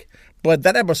episodic, but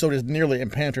that episode is nearly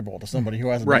impenetrable to somebody who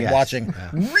hasn't been watching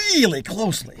really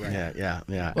closely. Yeah.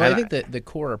 Well, I think the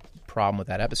core problem with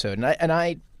that episode, and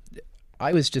I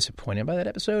was disappointed by that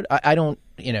episode. I don't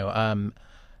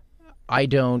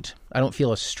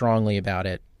feel as strongly about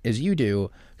it as you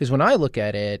do, because when I look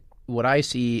at it, what I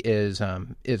see is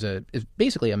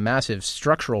basically a massive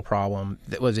structural problem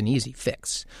that was an easy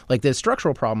fix. Like, the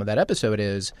structural problem of that episode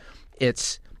is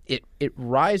it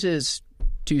rises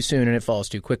too soon and it falls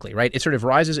too quickly, right? It sort of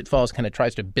rises, it falls, kind of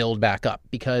tries to build back up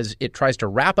because it tries to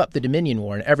wrap up the Dominion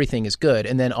War and everything is good,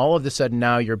 and then all of a sudden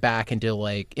now you're back into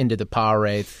the Pa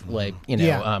Wraith,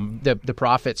 the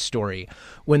Prophet story.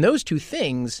 When those two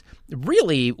things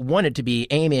really wanted to be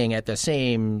aiming at the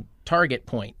same target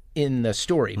point in the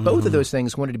story. Both of those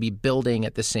things wanted to be building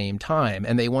at the same time,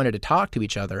 and they wanted to talk to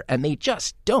each other, and they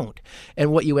just don't.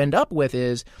 And what you end up with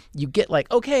is you get like,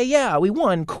 okay, yeah, we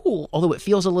won, cool. Although it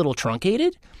feels a little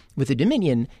truncated with the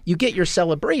Dominion, you get your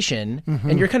celebration,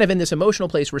 and you're kind of in this emotional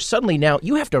place where suddenly now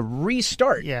you have to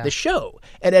restart the show,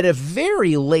 and at a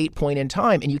very late point in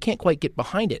time, and you can't quite get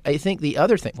behind it. I think the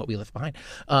other thing, what we left behind,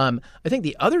 I think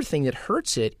the other thing that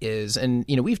hurts it is, and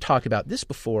we've talked about this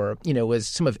before, was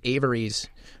some of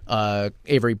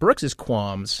Avery Brooks's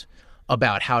qualms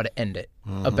about how to end it,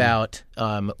 about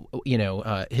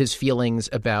his feelings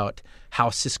about how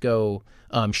Sisko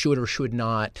should or should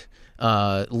not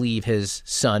leave his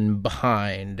son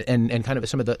behind, and kind of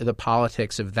some of the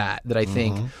politics of that I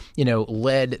think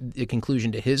led the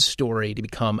conclusion to his story to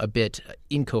become a bit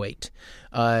inchoate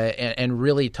and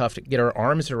really tough to get our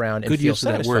arms around and Good feel use of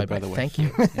that satisfied word, by the way. Thank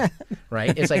you.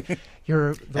 Right? It's like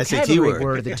your vocabulary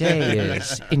word of the day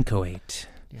is inchoate.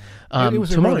 It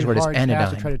was a tomorrow's really word is hard task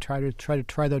anodyne. to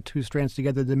try the two strands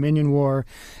together. The Dominion War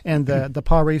and the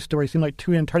Pa Wraith story seemed like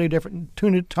two entirely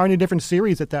different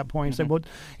series at that point. So,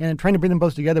 and trying to bring them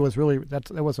both together was really that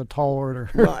was a tall order.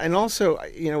 Well, and also,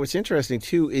 what's interesting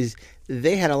too is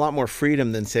they had a lot more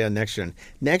freedom than say on Next Gen.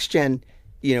 Next Gen,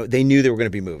 they knew there were going to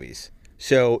be movies.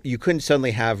 So you couldn't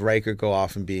suddenly have Riker go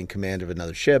off and be in command of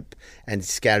another ship and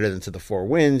scatter them to the four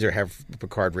winds, or have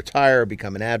Picard retire or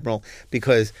become an admiral,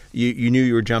 because you knew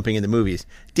you were jumping into movies.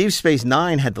 Deep Space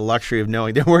Nine had the luxury of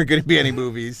knowing there weren't going to be any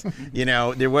movies.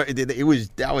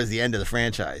 That was the end of the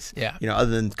franchise. Yeah.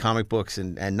 Other than comic books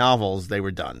and novels, they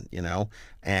were done.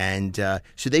 And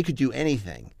so they could do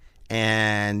anything.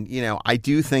 And I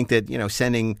do think that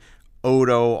sending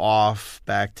Odo off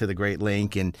back to the Great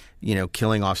Link and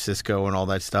killing off Sisko and all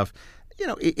that stuff,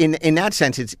 in that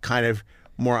sense it's kind of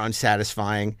more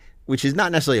unsatisfying, which is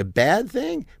not necessarily a bad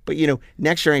thing, but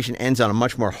Next Generation ends on a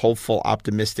much more hopeful,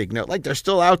 optimistic note, like they're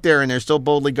still out there and they're still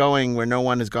boldly going where no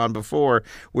one has gone before,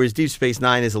 whereas Deep Space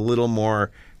Nine is a little more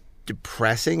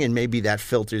depressing, and maybe that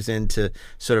filters into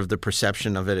sort of the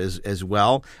perception of it as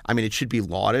well. I mean, it should be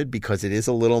lauded because it is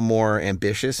a little more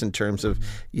ambitious in terms of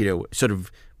sort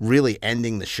of really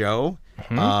ending the show.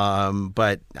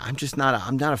 But I'm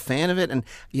not a fan of it, and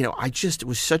I just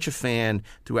was such a fan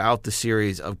throughout the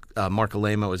series of Marc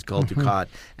Alaimo as Gul Dukat,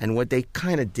 and what they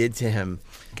kind of did to him.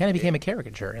 Kind of became a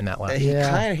caricature in that last.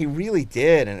 He really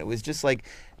did, and it was just like.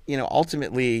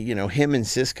 Ultimately, him and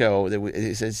Sisko,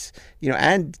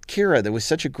 and Kira, there was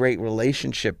such a great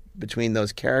relationship between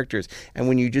those characters. And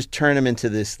when you just turn him into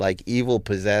this like evil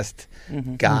possessed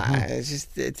guy,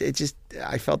 it just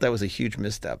I felt that was a huge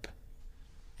misstep.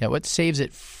 Yeah, what saves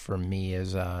it for me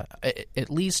is at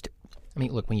least,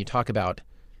 look, when you talk about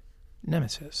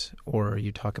Nemesis, or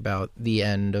you talk about the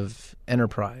end of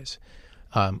Enterprise,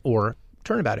 or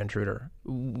Turnabout Intruder,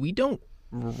 we don't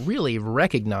really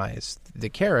recognize the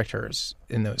characters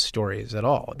in those stories at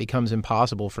all. It becomes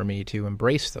impossible for me to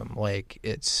embrace them. Like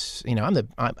it's,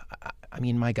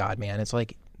 my God, man, it's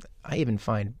like I even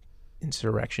find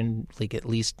Insurrection like at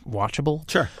least watchable.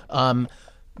 Sure.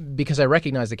 Because I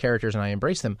recognize the characters and I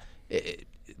embrace them.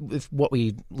 With what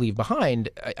we leave behind,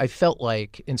 I felt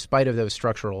like, in spite of those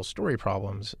structural story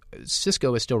problems,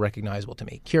 Sisko is still recognizable to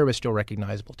me. Kira is still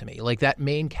recognizable to me. Like that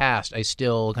main cast, I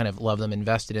still kind of love them,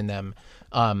 invested in them,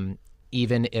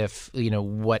 even if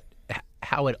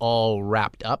how it all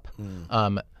wrapped up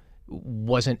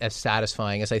wasn't as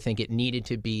satisfying as I think it needed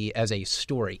to be as a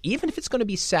story. Even if it's going to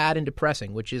be sad and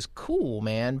depressing, which is cool,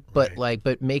 man. But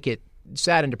but make it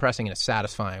sad and depressing in a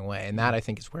satisfying way, and that I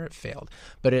think is where it failed.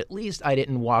 But at least I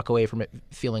didn't walk away from it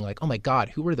feeling like, oh my God,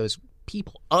 who are those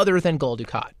people other than Gul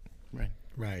Dukat?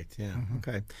 Right. Yeah.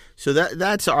 Okay. So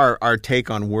that's our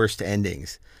take on worst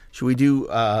endings. Should we do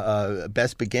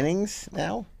best beginnings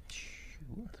now?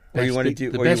 Or you want to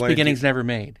do the best beginnings never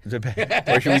made?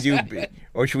 Or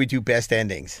should we do best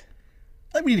endings?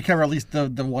 I think we need to cover at least the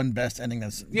one best ending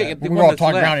that's the we're one all that's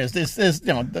talking left. around is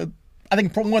I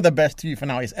think one of the best TV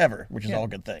finales ever, which is All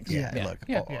Good Things. Look,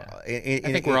 I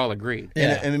think we're all agreed.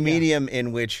 In a medium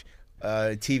in which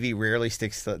TV rarely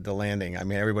sticks the landing. I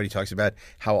mean, everybody talks about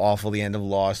how awful the end of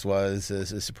Lost was.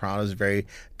 The Sopranos was very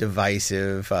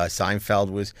divisive.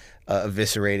 Seinfeld was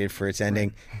eviscerated for its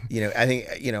ending. I think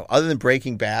other than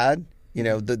Breaking Bad,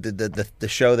 the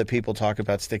show that people talk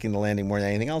about sticking the landing more than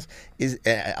anything else is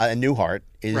Newhart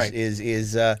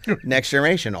is Next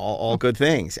Generation. All good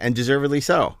things, and deservedly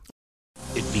so.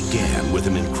 It began with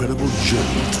an incredible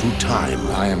journey through time.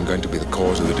 I am going to be the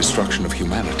cause of the destruction of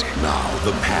humanity. Now,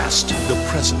 the past, the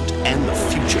present, and the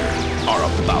future are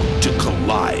about to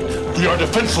collide. We are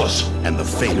defenseless. And the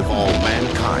fate of all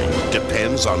mankind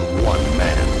depends on one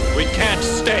man. We can't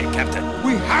stay, Captain.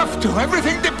 We have to.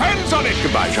 Everything depends on it.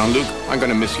 Goodbye, Jean-Luc. I'm going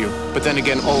to miss you. But then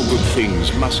again, all good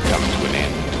things must come to an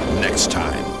end. Next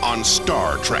time on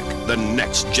Star Trek: The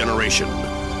Next Generation.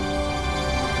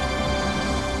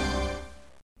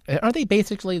 Aren't they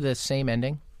basically the same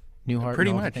ending? Newhart?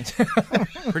 Pretty much.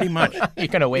 Pretty much. You're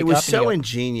going to wake up. It was so and go,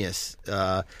 ingenious,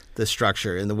 the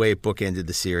structure and the way it bookended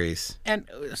the series. And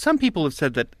some people have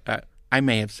said that I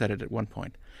may have said it at one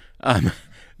point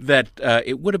that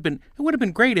it would have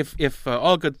been great if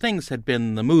All Good Things had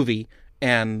been the movie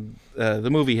and the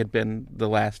movie had been the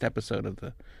last episode of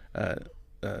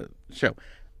the show.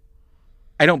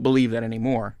 I don't believe that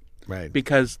anymore. Right.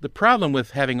 Because the problem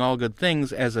with having All Good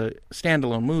Things as a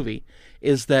standalone movie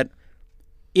is that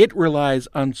it relies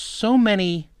on so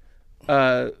many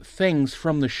things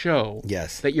from the show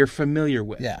that you're familiar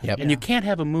with. Yeah. Yep. And you can't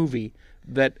have a movie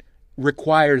that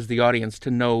requires the audience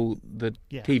to know the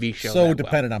TV show. So that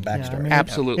dependent well. on backstory.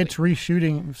 Absolutely. It's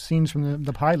reshooting scenes from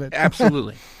the pilot.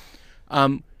 Absolutely.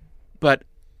 But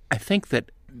I think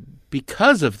that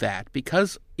because of that,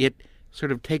 because it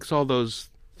sort of takes all those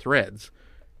threads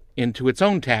into its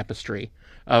own tapestry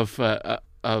of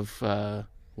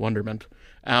wonderment,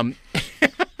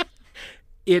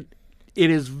 it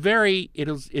is very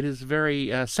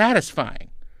satisfying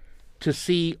to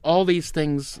see all these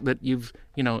things that you've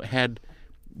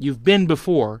been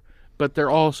before, but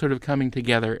they're all sort of coming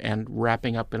together and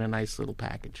wrapping up in a nice little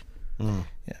package. Yeah.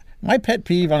 My pet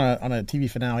peeve on a TV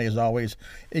finale is always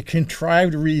a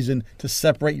contrived reason to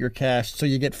separate your cast so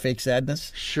you get fake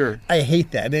sadness. Sure. I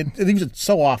hate that. It leaves it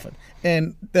so often.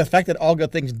 And the fact that All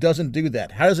Good Things doesn't do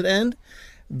that. How does it end?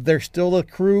 They're still the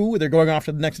crew. They're going off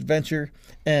to the next adventure.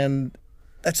 And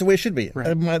that's the way it should be.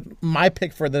 Right. My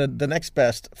pick for the next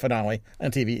best finale on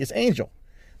TV is Angel.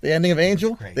 The ending of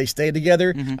Angel, they stay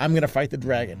together. Mm-hmm. I'm going to fight the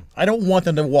dragon. I don't want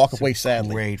them to walk away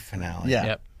sadly. Great finale. Yeah.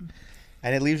 Yep.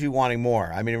 And it leaves you wanting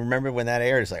more. I mean, remember when that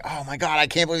aired? It's like, oh my God, I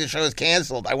can't believe the show is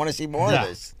canceled. I want to see more of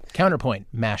this. Counterpoint,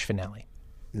 MASH finale.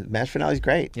 MASH finale is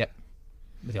great. Yep.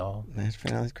 With all MASH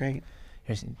finale is great.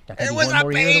 It was a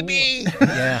baby.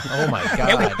 Yeah. Oh my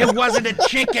God. It wasn't a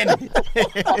chicken.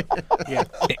 Yeah.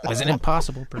 It was an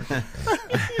impossible person.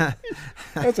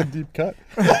 That's a deep cut.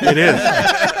 It is.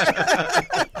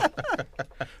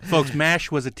 Folks,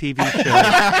 MASH was a TV show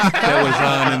that was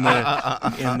on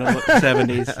in the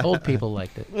 70s. Old people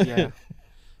liked it. Yeah.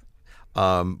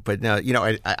 But now,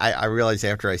 I realized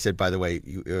after I said, by the way,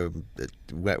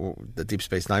 the Deep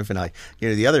Space Nine finale,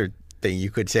 the other thing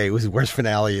you could say was the worst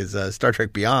finale is Star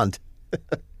Trek Beyond.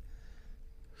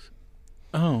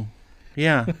 Oh,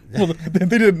 yeah. Well,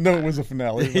 they didn't know it was a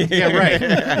finale. Yeah,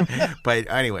 right. But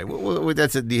anyway,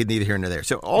 that's neither here nor there.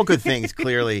 So All Good Things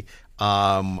clearly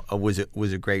was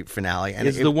a great finale. And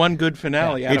it's the one good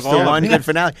finale out it's of all. It's the one good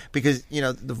finale because,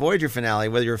 the Voyager finale,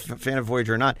 whether you're a fan of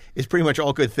Voyager or not, is pretty much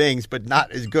all good things, but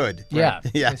not as good. Yeah.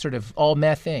 Right? Yeah. It's sort of all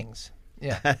meh things.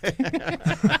 Yeah.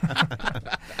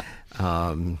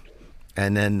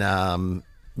 And then,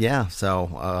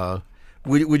 so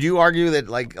would you argue that,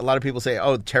 like, a lot of people say,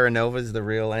 oh, Terra Nova is the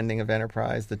real ending of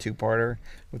Enterprise, the two-parter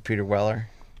with Peter Weller?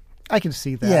 I can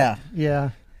see that. Yeah.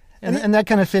 And that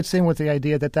kind of fits in with the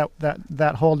idea that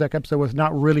holodeck episode was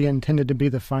not really intended to be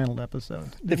the final episode.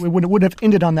 It wouldn't have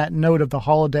ended on that note of the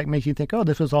holodeck, makes you think, oh,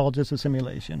 this was all just a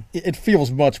simulation. It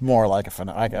feels much more like a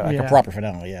finale, like a proper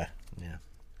finale, yeah.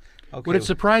 Okay. Would it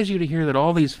surprise you to hear that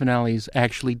all these finales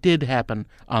actually did happen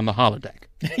on the holodeck?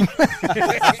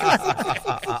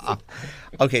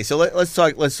 Okay, so let's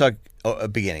talk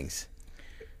beginnings.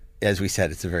 As we said,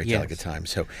 it's a very delicate time.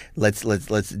 So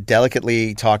let's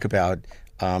delicately talk about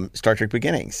Star Trek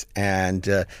Beginnings.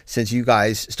 And since you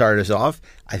guys started us off,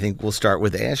 I think we'll start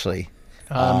with Ashley.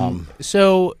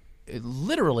 So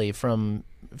literally from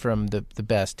the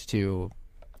best to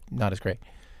not as great,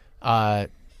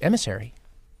 Emissary.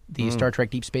 The Star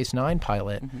Trek Deep Space Nine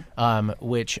pilot,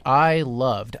 which I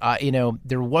loved.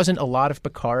 There wasn't a lot of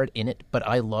Picard in it, but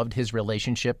I loved his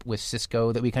relationship with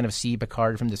Sisko, that we kind of see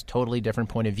Picard from this totally different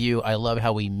point of view. I love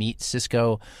how we meet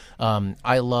Sisko.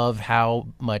 I love how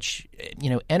much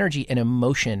energy and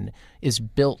emotion is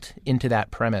built into that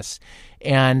premise.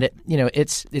 And,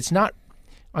 it's not...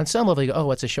 On some level, you go,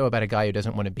 oh, it's a show about a guy who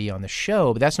doesn't want to be on the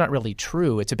show, but that's not really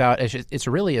true. It's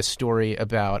really a story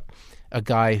about a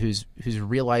guy who's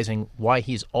realizing why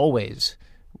he's always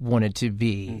wanted to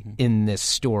be in this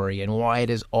story and why it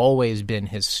has always been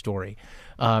his story.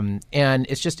 And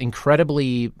it's just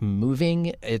incredibly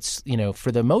moving. It's,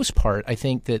 for the most part, I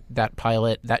think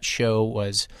that show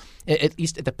was, at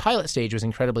least at the pilot stage, was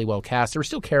incredibly well cast. There were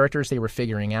still characters they were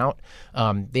figuring out.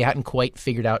 They hadn't quite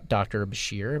figured out Dr.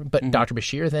 Bashir, but Dr.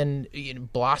 Bashir then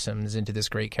blossoms into this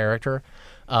great character.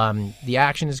 The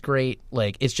action is great.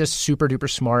 Like, it's just super duper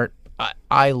smart.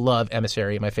 I love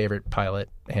Emissary, my favorite pilot,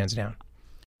 hands down.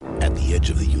 At the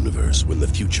edge of the universe, when the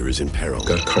future is in peril,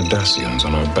 Got Cardassians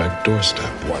on our back doorstep.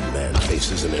 one man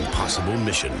faces an impossible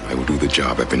mission. I will do the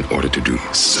job I've been ordered to do,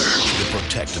 sir. To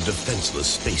protect a defenseless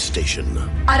space station.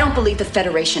 I don't believe the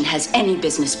Federation has any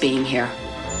business being here.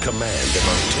 Command an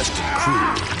untested crew.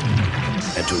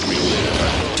 And to relive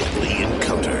a deadly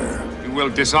encounter. You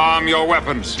will disarm your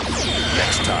weapons.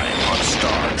 Next time on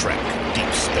Star Trek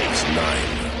Deep Space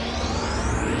Nine.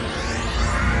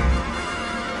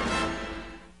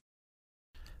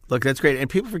 Look, that's great. And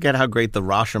people forget how great the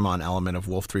Rashomon element of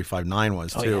Wolf 359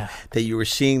 was, too. Yeah. That you were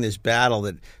seeing this battle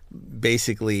that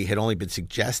basically had only been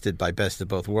suggested by Best of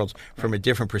Both Worlds from a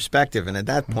different perspective. And at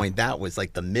that point, that was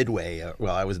like the midway.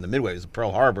 I was in the midway. It was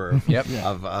Pearl Harbor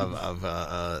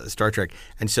of Star Trek.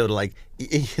 And so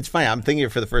it's funny. I'm thinking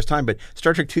it for the first time, but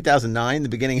Star Trek 2009, the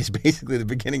beginning is basically the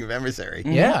beginning of Emissary.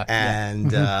 Yeah.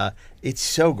 And it's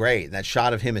so great. That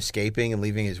shot of him escaping and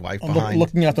leaving his wife behind.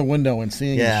 Looking out the window and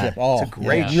seeing the ship. Oh, it's a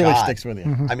great shot. It really sticks with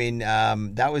you. I mean,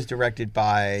 that was directed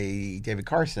by David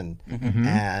Carson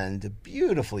and a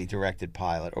beautifully directed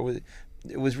pilot. Or was it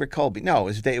It was Rick Colby. No,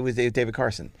 it was David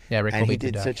Carson. Yeah, Rick and Colby he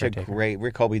did did such a Caretaker. great.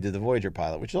 Rick Colby did the Voyager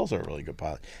pilot, which is also a really good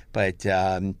pilot. But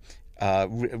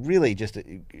really, just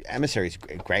Emissary is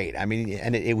great. I mean,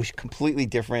 and it was completely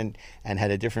different and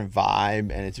had a different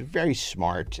vibe, and it's very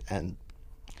smart and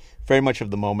very much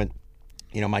of the moment.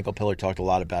 Michael Piller talked a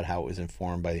lot about how it was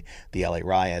informed by the LA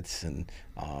riots and,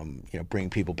 bringing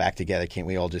people back together. Can't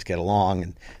we all just get along?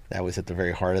 And that was at the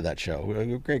very heart of that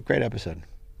show. Great episode.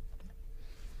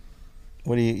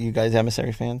 What are you guys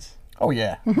Emissary fans? Oh,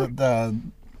 yeah.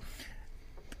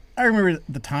 I remember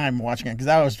the time watching it because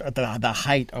I was at the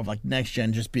height of like Next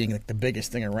Gen just being like the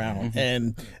biggest thing around,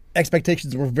 and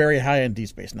expectations were very high on Deep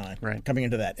Space Nine coming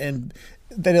into that, and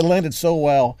that it landed so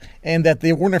well, and that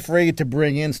they weren't afraid to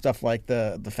bring in stuff like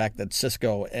the fact that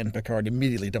Sisko and Picard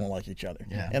immediately don't like each other,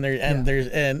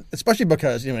 and especially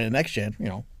because in Next Gen,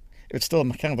 it's still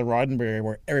kind of the Roddenberry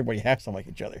where everybody has to like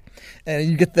each other,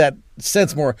 and you get that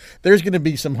sense more. There's going to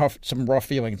be some rough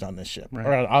feelings on this ship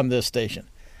or on this station,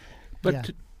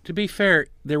 but. To be fair,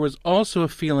 there was also a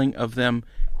feeling of them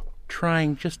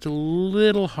trying just a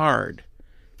little hard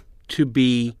to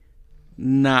be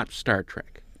not Star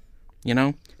Trek,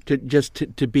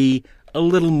 to be a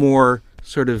little more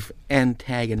sort of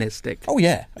antagonistic. Oh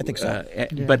yeah, I think so.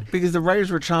 But because the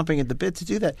writers were chomping at the bit to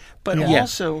do that, but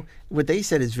also what they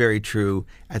said is very true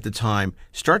at the time.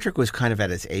 Star Trek was kind of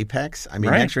at its apex. I mean,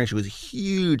 Next Generation was a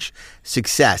huge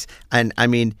success, and I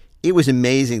mean. It was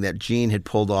amazing that Gene had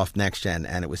pulled off Next Gen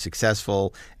and it was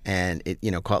successful and it,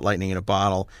 caught lightning in a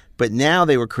bottle. But now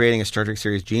they were creating a Star Trek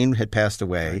series. Gene had passed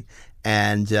away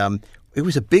and it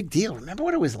was a big deal. Remember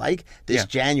what it was like this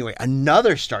January?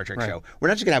 Another Star Trek show. We're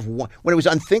not just going to have one. When it was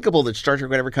unthinkable that Star Trek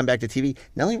would ever come back to TV,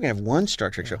 not only are we going to have one Star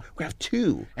Trek show, we're going to have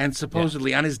two. And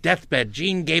supposedly on his deathbed,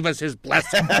 Gene gave us his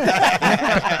blessing.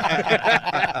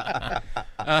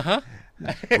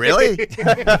 Really?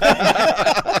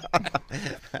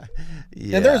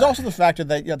 And there was also the factor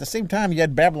that at the same time you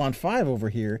had Babylon 5 over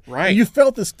here. Right. And you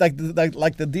felt this like the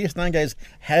DS9 guys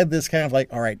had this kind of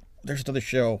like, all right, there's another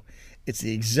show. It's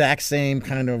the exact same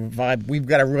kind of vibe. We've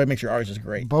got to really make sure ours is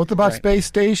great. Both about space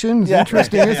stations.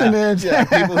 Interesting, isn't it? Yeah,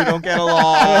 people who don't get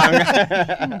along.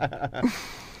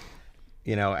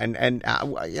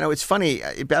 It's funny.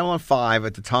 Babylon 5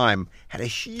 at the time had a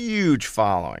huge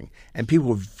following, and people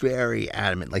were very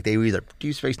adamant. Like they were either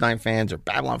Deep Space Nine fans or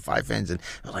Babylon 5 fans, and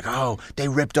they're like, "Oh, they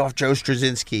ripped off Joe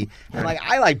Straczynski." And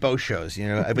I like both shows,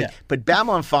 But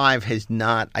Babylon 5 has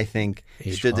not, I think,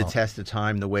 stood the test of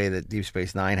time the way that Deep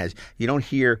Space Nine has. You don't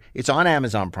hear it's on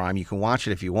Amazon Prime. You can watch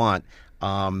it if you want.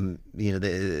 Also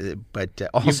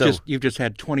you've just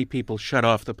had 20 people shut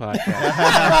off the podcast.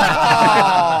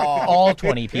 All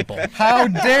 20 people. How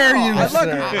dare you?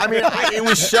 It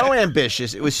was so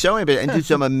ambitious. It was so ambitious and did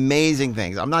some amazing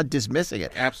things. I'm not dismissing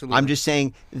it. Absolutely. I'm just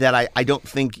saying that I don't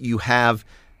think you have.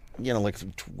 Like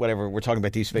whatever we're talking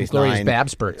about Deep Space Nine,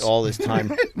 Babspurts all this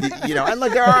time, and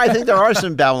like I think there are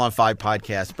some Babylon 5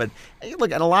 podcasts, but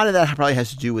look, and a lot of that probably has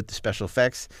to do with the special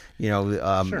effects,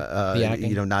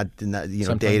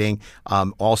 dating,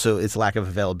 also its lack of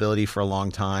availability for a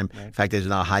long time. Right. In fact, there's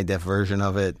not a high def version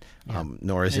of it,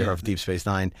 nor is there of Deep Space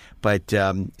Nine. But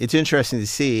it's interesting to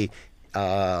see,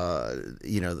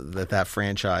 that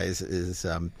franchise is.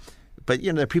 But,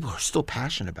 there are people who are still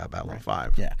passionate about Babylon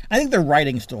 5. Yeah. I think their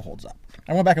writing still holds up.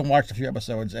 I went back and watched a few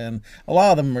episodes, and a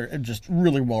lot of them are just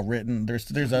really well written.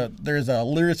 There's a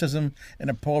lyricism and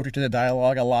a poetry to the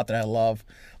dialogue, a lot that I love.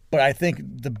 But I think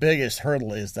the biggest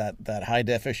hurdle is that high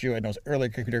def issue and those early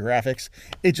computer graphics.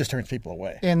 It just turns people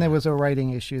away. And there was a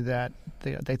writing issue that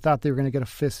they thought they were going to get a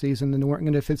fifth season, and they weren't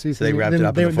going to get a fifth season. So they wrapped it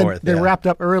up in the fourth. They wrapped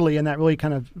up early, and that really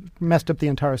kind of messed up the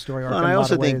entire story arc. Well, and I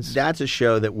also think that's a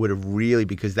show that would have really,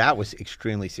 because that was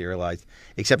extremely serialized,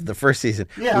 except the first season,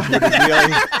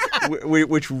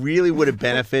 which really would have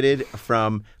benefited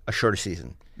from a shorter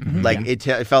season. Mm-hmm. Like it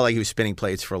felt like he was spinning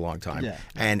plates for a long time. Yeah.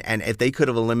 And if they could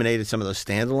have eliminated some of those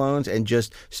standalones and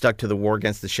just stuck to the War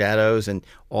Against the Shadows and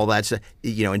all that stuff,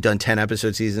 and done 10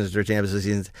 episode seasons, 13 episode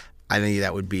seasons, I think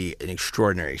that would be an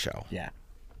extraordinary show. Yeah.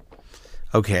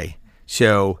 Okay,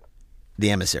 so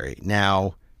The Emissary.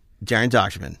 Now, Darren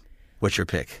Dochterman, what's your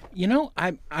pick?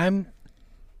 I'm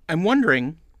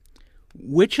wondering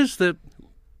which is the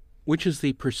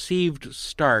perceived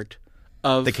start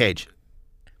of The Cage.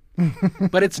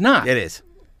 But it's not. It is.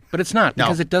 But it's not,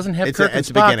 because it doesn't have Kirk and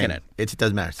Spock beginning. in it. It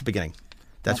doesn't matter. It's the beginning.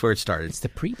 That's where it started. It's the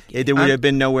pre. There would have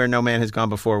been nowhere no man has gone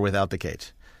before without the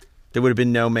cage. There would have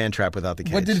been no man trap without the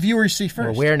cage. What did viewers see first?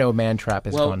 Or where no man trap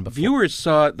has gone before. Viewers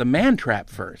saw the man trap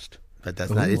first. But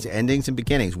that's not. It's endings and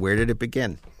beginnings. Where did it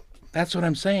begin? That's what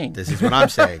I'm saying. This is what I'm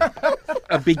saying.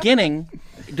 A beginning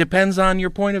It depends on your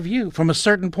point of view, from a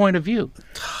certain point of view.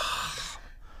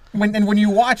 When you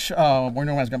watch Where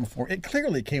No Man's Gone Before, it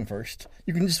clearly came first.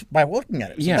 You can just by looking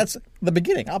at it. So Yeah. that's the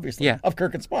beginning, obviously, of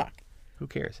Kirk and Spock. Who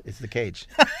cares? It's The Cage.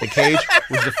 The Cage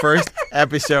was the first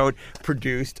episode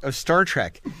produced of Star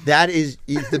Trek. That is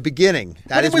the beginning.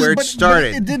 That is where it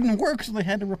started. But it didn't work, so they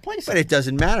had to replace it. But it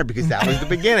doesn't matter because that was the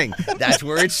beginning. That's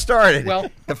where it started.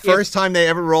 Well, the first time they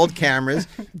ever rolled cameras,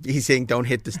 he's saying, "Don't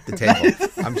hit the table."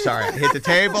 I'm sorry. I hit the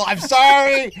table. I'm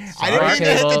sorry. I didn't mean to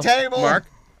hit the table. Mark,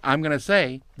 I'm going to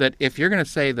say that if you're going to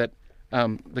say that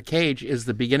The Cage is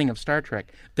the beginning of Star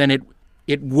Trek, then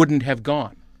it wouldn't have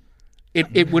gone.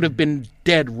 It would have been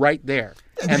dead right there.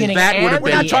 And that would have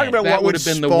been. We're not talking about what would have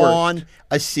been the spawn worst.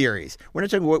 a series. We're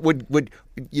not talking what would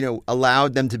allow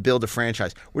them to build a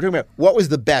franchise. We're talking about what was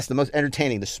the best, the most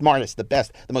entertaining, the smartest, the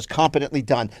best, the most competently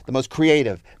done, the most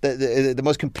creative, the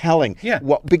most compelling. Yeah,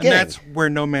 beginning. And that's Where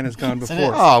No Man Has Gone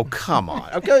Before. Oh, come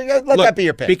on. Okay, let that be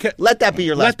your pick. Let that be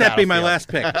your last. Let that be my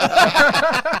battlefield.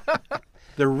 last pick.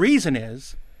 The reason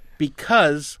is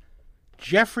because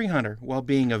Jeffrey Hunter, while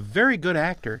being a very good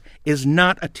actor, is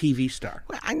not a TV star.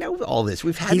 I know all this.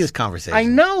 We've had this conversation. I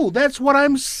know. That's what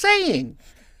I'm saying.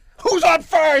 Who's on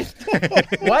first?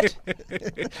 What?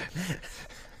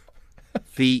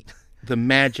 The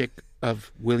magic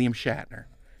of William Shatner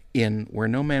in Where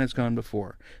No Man Has Gone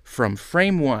Before. From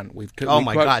frame one, Oh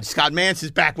my God, Scott Mance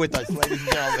is back with us, ladies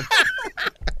and gentlemen.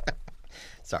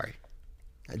 Sorry.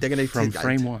 They're gonna From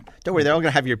frame one. Don't worry, they're all going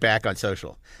to have your back on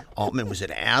social. Altman was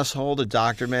an asshole to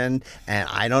Dr. Men, and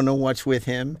I don't know what's with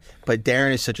him, but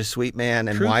Darren is such a sweet man,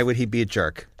 and why would he be a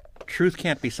jerk? Truth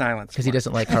can't be silenced. Because he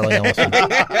doesn't like Harley Ellison.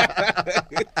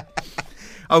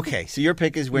 Okay, so your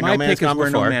pick is Where My No Man Has pick is Gone Where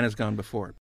Before. No Man Has Gone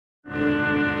Before.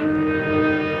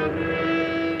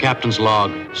 Captain's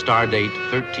log, stardate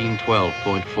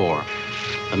 1312.4.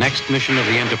 The next mission of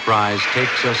the Enterprise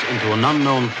takes us into an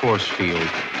unknown force field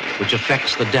which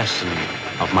affects the destiny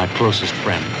of my closest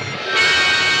friend.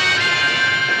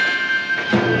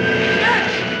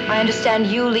 I understand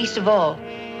you least of all.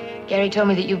 Gary told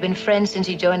me that you've been friends since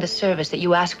he joined the service, that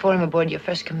you asked for him aboard your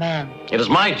first command. It is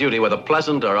my duty, whether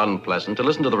pleasant or unpleasant, to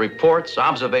listen to the reports,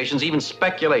 observations, even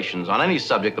speculations on any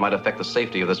subject that might affect the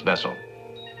safety of this vessel.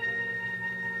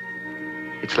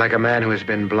 It's like a man who has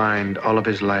been blind all of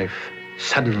his life,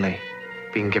 suddenly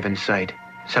being given sight.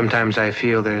 Sometimes I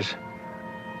feel there's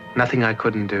nothing I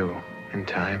couldn't do in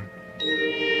time.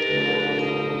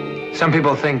 Some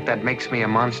people think that makes me a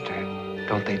monster,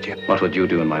 don't they, Jim? What would you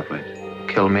do in my place?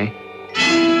 Kill me?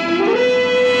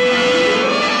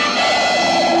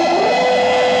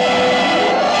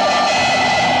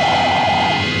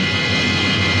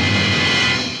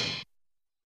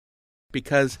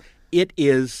 Because it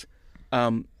is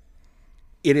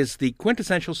the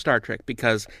quintessential Star Trek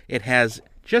because it has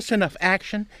just enough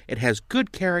action, it has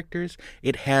good characters,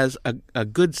 it has a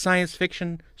good science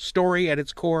fiction story at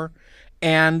its core,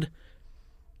 and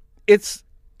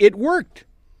it worked.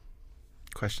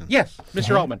 Question. Yes,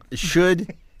 Mr. Altman.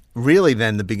 Should really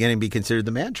then the beginning be considered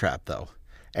the man trap, though,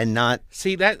 and not...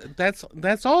 See,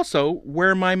 that's also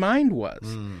where my mind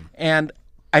was. And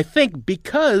I think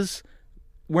because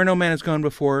Where No Man Has Gone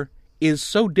Before is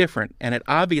so different, and it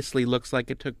obviously looks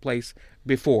like it took place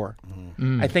before,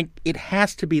 I think it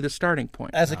has to be the starting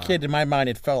point. As a kid, in my mind,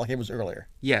 it felt like it was earlier.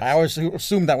 Yes. I always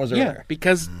assumed that was earlier. Yeah,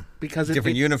 because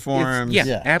different uniforms.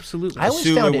 Yeah, absolutely. I always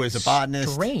Sulu found it was a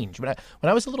botanist. strange. When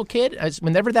I was a little kid,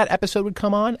 whenever that episode would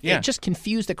come on, Yeah. it just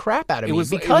confused the crap out of It me was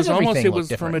because everything it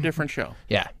was looked from different. a different show.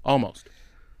 Yeah. Almost.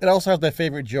 It also has that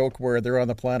favorite joke where they're on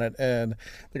the planet and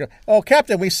they go, "Oh,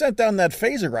 Captain, we sent down that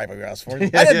phaser rifle you asked for. I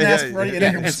didn't ask for it."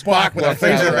 And Spock with a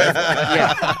phaser rifle.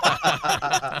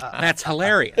 That's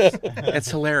hilarious. That's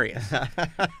hilarious.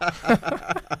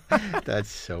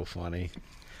 That's so funny.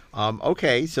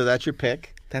 Okay, so that's your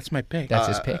pick. That's my pick. That's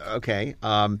his pick. Okay.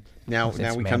 Now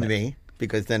we come to me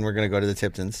because then we're going to go to the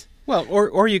Tiptons. Well,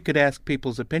 or you could ask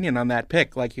people's opinion on that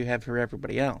pick like you have for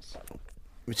everybody else.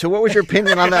 So what was your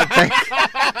opinion on that pick?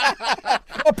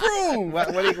 Approve. What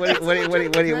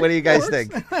do you guys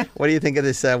think? What do you think of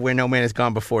this Where No Man Has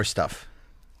Gone Before stuff?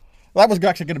 Well, that was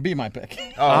actually going to be my pick.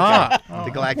 Oh, okay.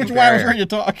 The Galactic Which is why I was Barrier. ready to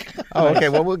talk. Oh, okay.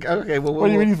 Well, what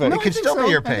do you think? It could still be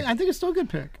your pick. I think it's still a good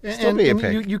pick. Still be a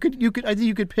pick. You could. I think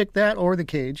you could pick that or The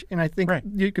Cage, and I think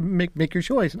you could make your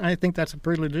choice. And I think that's a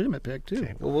pretty legitimate pick too.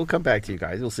 Okay. Well, we'll come back to you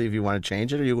guys. We'll see if you want to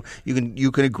change it, or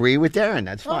you can agree with Darren.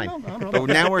 That's fine. No. But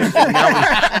now we're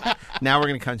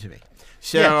going to come to me.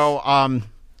 So,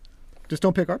 just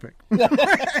don't pick our pick.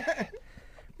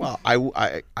 Well,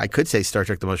 I could say Star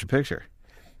Trek: The Motion Picture,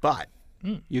 but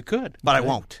you could, but I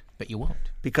won't. But you won't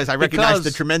Because I recognize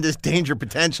the tremendous danger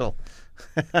potential.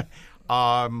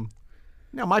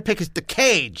 No, my pick is The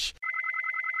Cage.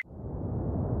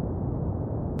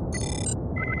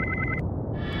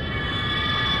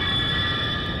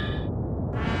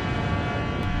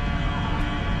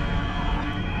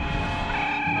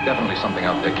 Definitely something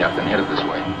out there, Captain. Headed this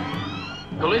way.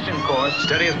 Collision course.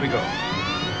 Steady as we go.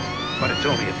 But it's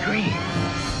only a dream.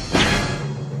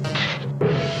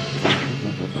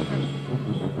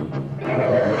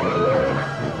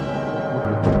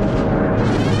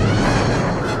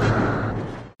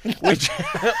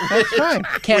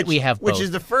 Can't we have both? Which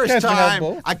is the first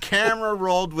time a camera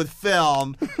rolled with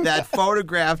film that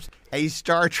photographed a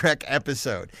Star Trek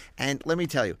episode. And let me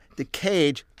tell you, The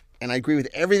Cage, and I agree with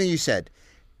everything you said.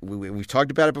 We've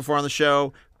talked about it before on the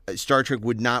show. Star Trek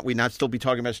we'd not still be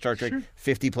talking about Star Trek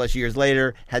 50 plus years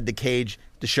later had The Cage,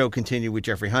 the show continued with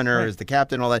Jeffrey Hunter as the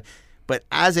captain and all that. But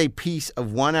as a piece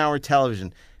of 1 hour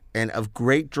television and of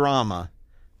great drama,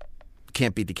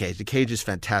 can't beat The Cage. The Cage is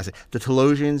fantastic. The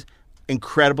Telosians,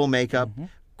 incredible makeup,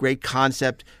 great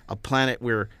concept, a planet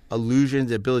where illusions,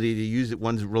 the ability to use it,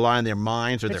 ones rely on their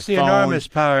minds or It's their the phone. enormous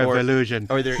power of illusion.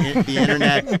 Or the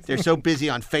internet. They're so busy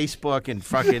on Facebook and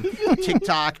fucking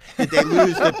TikTok that they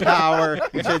lose the power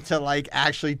to like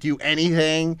actually do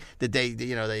anything, that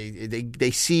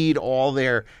they cede all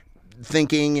their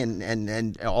thinking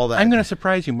and all that. I'm going to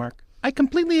surprise you, Mark. I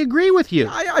completely agree with you.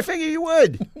 I figure you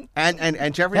would.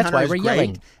 And Jeffrey That's Hunter why is we're great.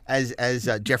 yelling. As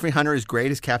Jeffrey Hunter is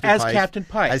great as Captain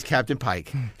Pike. As Captain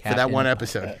Pike for that one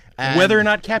episode. And Whether or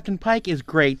not Captain Pike is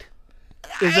great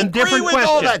is a different with question.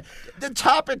 all that. The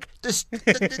topic,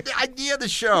 the idea of the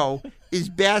show is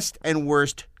best and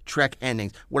worst Trek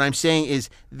endings. What I'm saying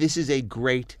is this is a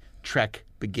great Trek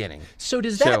beginning. So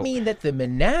does that mean that the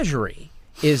menagerie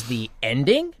is the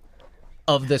ending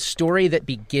of the story that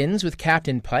begins with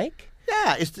Captain Pike?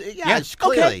 Yeah, it's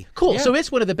clearly. Okay, cool. Yeah. So it's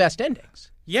one of the best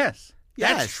endings. Yes.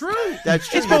 Yes. That's true. That's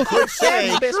true. It's both You could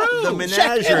say true. the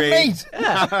menagerie.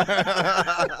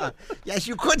 Yeah. Yes,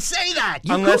 you could say that.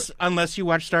 Unless you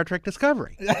watch Star Trek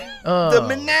Discovery. The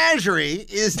menagerie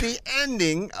is the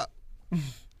ending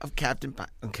of Captain Pike.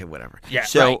 Okay, whatever. Yeah.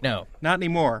 So, right. No. Not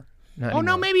anymore. Not no,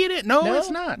 anymore. maybe it is. No, No, it's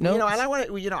not. no. and I want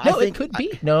to. No, I think it could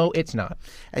be. No, it's not.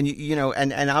 And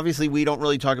and obviously we don't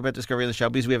really talk about Discovery on the show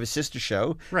because we have a sister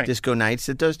show, Right. Disco Nights,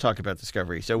 that does talk about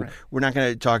Discovery. So we're not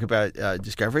going to talk about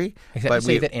Discovery. Except to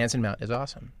say that Anson Mount is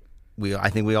awesome. I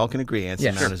think we all can agree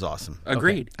Anson Yeah. Mount is awesome.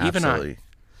 Agreed. Okay. Even Absolutely.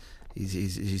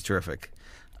 He's terrific.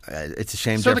 It's a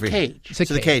shame. So Jeffrey. The Cage. So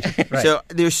The Cage. Right. So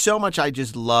there's so much I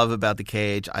just love about The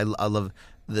Cage. I love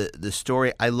the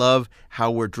story. I love how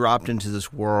we're dropped into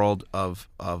this world of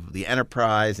the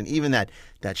Enterprise, and even that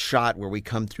shot where we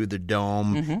come through the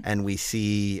dome and we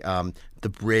see the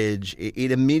bridge.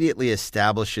 It immediately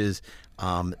establishes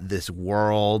this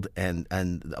world and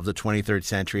of the 23rd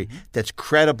century that's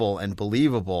credible and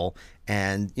believable,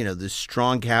 and this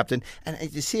strong captain. And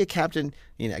you see a captain,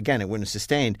 again, it wouldn't have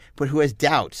sustained, but who has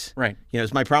doubts. Right.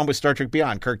 It's my problem with Star Trek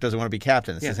Beyond. Kirk doesn't want to be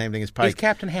captain. It's the same thing as Pike. He's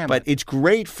Captain Hammond. But it's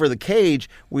great for The Cage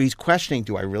where he's questioning,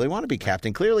 do I really want to be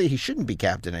captain? Clearly he shouldn't be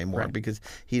captain anymore because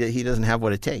he doesn't have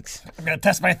what it takes. I'm going to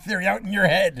test my theory out in your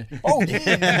head. Oh,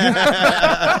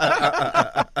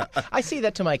 I see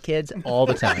that to my kids all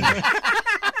the time.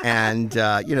 And,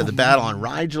 the battle on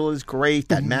Rigel is great.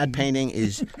 That matte painting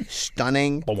is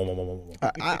stunning.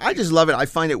 I just love it. I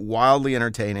find it wildly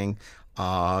entertaining.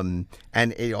 And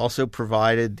it also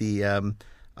provided the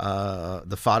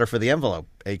fodder for the envelope,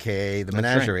 a.k.a. the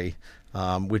menagerie.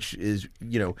 Which is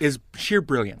is sheer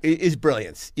brilliance. Is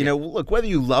brilliance. Look, whether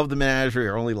you love the menagerie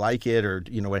or only like it or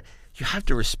what, you have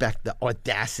to respect the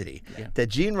audacity that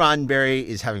Gene Roddenberry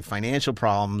is having financial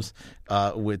problems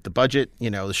with the budget.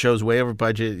 The show's way over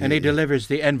budget, And he delivers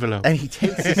the envelope. and he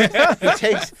takes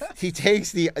he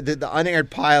takes the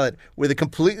unaired pilot with a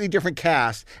completely different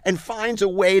cast and finds a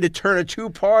way to turn a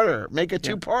two-parter, make a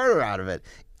two-parter out of it.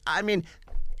 I mean,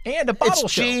 And a bottle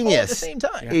it's show genius. all at the same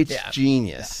time. It's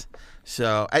genius.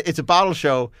 So it's a bottle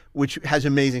show which has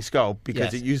amazing scope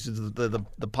because Yes. it uses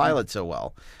the pilot so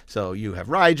well. So you have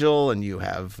Rigel and you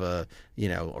have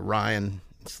Orion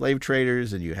slave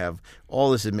traders and you have all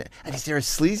this. And is there a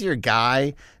sleazier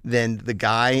guy than the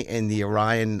guy in the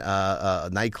Orion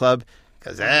nightclub?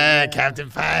 Because,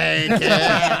 Captain Pike,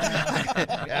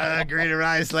 great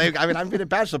Orion slave. I mean, I've been at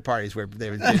bachelor parties where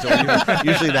there's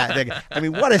usually that. I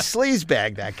mean, what a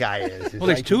sleazebag that guy is. Well,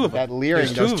 there's two of them. That leering,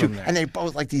 There's two those of two, them there. and they're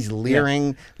both like these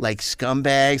leering, like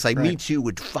scumbags. Like Me Too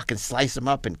would fucking slice them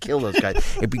up and kill those guys.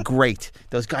 It'd be great.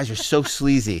 Those guys are so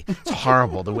sleazy. It's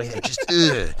horrible the way they just.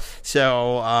 Ugh.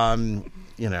 So.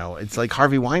 It's like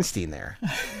Harvey Weinstein there,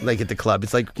 like at the club.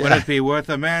 It's like, Would it be worth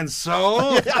a man's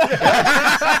soul?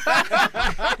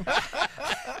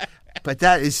 But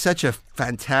that is such a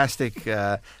fantastic.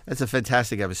 That's a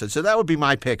fantastic episode. So that would be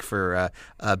my pick for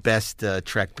best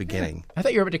Trek beginning. I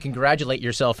thought you were about to congratulate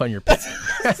yourself on your pick.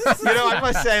 I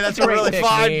must say that's a really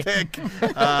fine pick.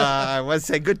 I must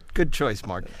say, good choice,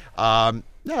 Mark.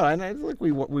 No, and look,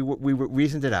 we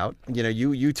reasoned it out.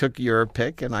 You took your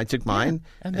pick and I took mine,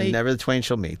 and never the twain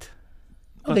shall meet.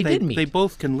 Oh, they did meet. They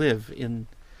both can live in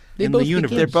the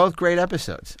universe. They're both great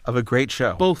episodes of a great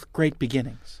show. Both great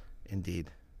beginnings. Indeed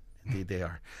they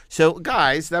are. So,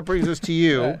 guys, that brings us to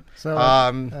you.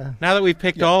 Now that we've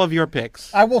picked all of your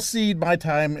picks, I will cede my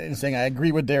time in saying I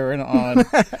agree with Darren on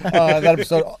that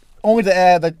episode. Only to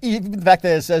add that even the fact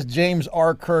that it says James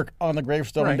R. Kirk on the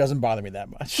gravestone doesn't bother me that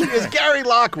much. It's Gary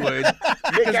Lockwood.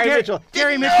 Gary Mitchell.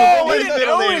 Gary Mitchell.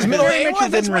 His middle name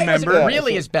didn't remember.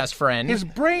 Really his best friend. His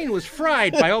brain was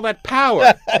fried by all that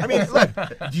power. I mean, look,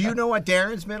 do you know what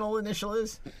Darren's middle initial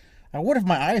is? I wonder if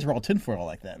my eyes were all tinfoil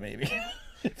like that, maybe.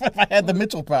 If I had the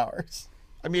Mitchell powers.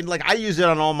 I mean, I use it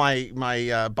on all my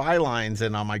bylines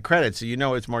and on my credits,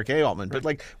 so it's Mark A. Altman. But,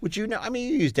 would you know? I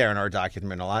mean, you use Darren R.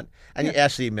 Document a lot, and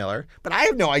Ashley Miller, but I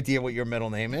have no idea what your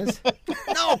middle name is.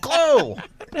 No clue.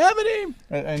 I have a name.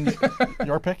 And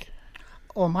your pick?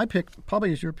 Oh, my pick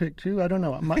probably is your pick, too. I don't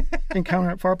know. My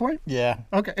Encounter at Farpoint? Yeah.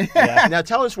 Okay. Yeah. Now,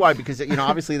 tell us why, because,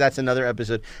 obviously that's another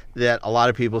episode that a lot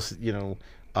of people,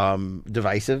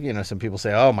 divisive. Some people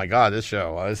say, oh, my God, this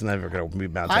show is never going to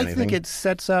amount to anything. I think it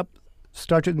sets up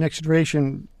Star Trek Next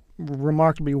Generation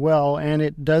remarkably well, and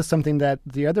it does something that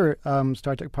the other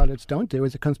Star Trek pilots don't do,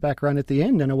 is it comes back around at the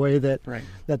end in a way that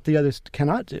that the others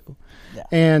cannot do. Yeah.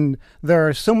 And there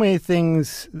are so many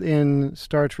things in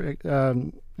Star Trek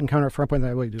Encounter at Farpoint that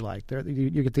I really do like. You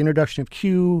get the introduction of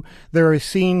Q. There are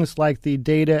scenes like the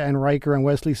Data and Riker and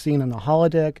Wesley scene on the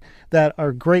holodeck that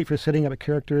are great for setting up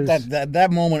characters. That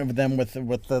moment of them with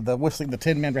the whistling, the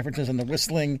Tin Man references and the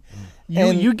whistling.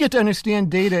 You get to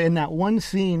understand Data in that one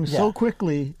scene so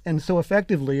quickly and so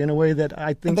effectively in a way that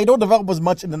I think... And they don't develop as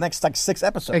much in the next 6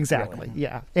 episodes. Exactly, really.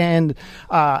 yeah. And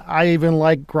I even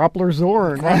like Groppler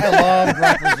Zorn. I love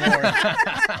Groppler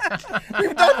Zorn.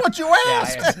 You've done what you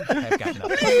asked. Yeah, I've got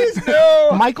nothing. Please,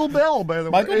 no. Michael Bell, by the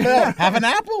way. Michael Bell. Have an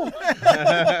apple.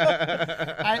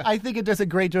 I think it does a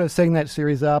great job of setting that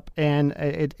series up, and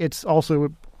it's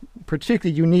also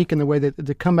particularly unique in the way that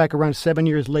to come back around 7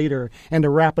 years later and to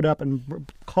wrap it up and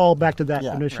call back to that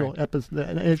initial episode. The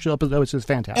initial episode was just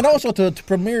fantastic. And also to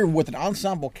premiere with an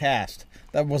ensemble cast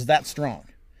that was that strong.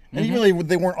 And even though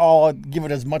they weren't all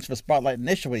given as much of a spotlight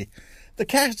initially, the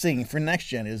casting for Next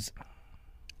Gen is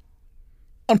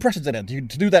unprecedented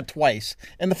to do that twice.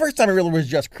 And the first time it really was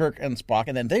just Kirk and Spock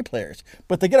and then day players.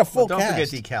 But they get a full cast. Don't forget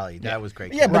D. Kelly. That was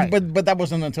great. Yeah, but that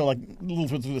wasn't until a little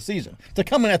through the season. To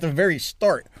come in at the very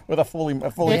start with a fully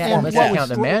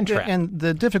the man trap. And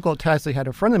the difficult task they had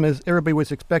in front of them is everybody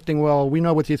was expecting, well, we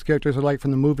know what these characters are like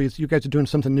from the movies. You guys are doing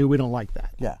something new. We don't like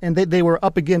that. Yeah. And they were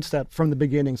up against that from the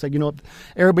beginning. So,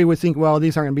 everybody would think, well,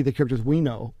 these aren't going to be the characters we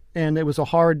know. And it was a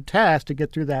hard task to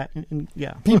get through that. And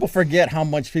people forget how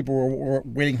much people were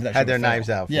waiting for that show had their to fail. knives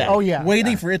out. Yeah. Oh, yeah.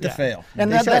 Waiting for it to fail.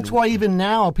 And that's why even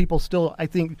now people still, I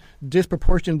think,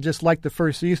 disproportionately dislike the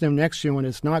first season of Next Gen when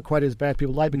it's not quite as bad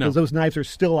people like because those knives are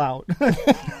still out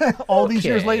all these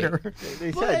years later.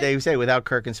 They say without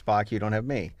Kirk and Spock, you don't have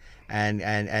me. And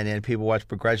then people watch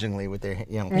begrudgingly with their,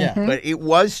 But it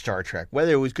was Star Trek.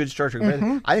 Whether it was good Star Trek, I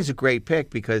think it's a great pick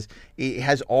because it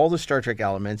has all the Star Trek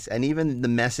elements and even the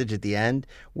message at the end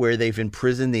where they've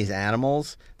imprisoned these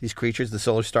animals, these creatures, the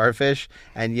solar starfish,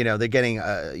 and they're getting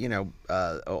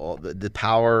the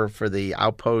power for the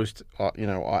outpost,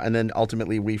 and then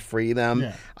ultimately we free them.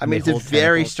 Yeah. I mean, it's a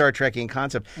very Star Trekian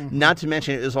concept. Not to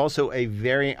mention, it is also a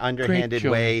very underhanded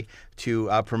way to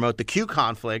promote the Q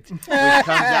conflict, which comes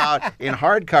out in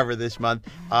hardcover this month,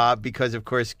 because of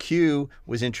course Q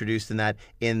was introduced in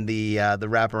the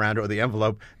wraparound or the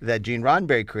envelope that Gene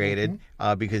Roddenberry created,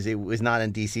 because it was not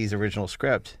in DC's original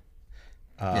script,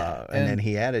 and then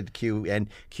he added Q, and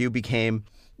Q became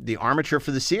the armature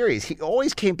for the series. He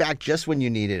always came back just when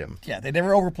you needed him. Yeah, they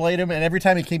never overplayed him, and every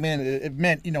time he came in, it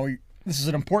meant this is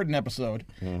an important episode,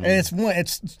 and it's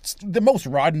the most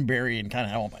Roddenberryan kind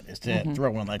of element is to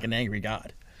throw in like an angry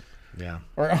god,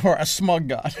 or a smug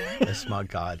god, a smug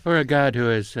god, or a god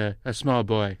who is a small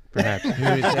boy, perhaps, who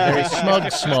is a very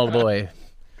small boy.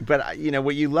 But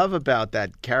what you love about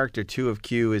that character too of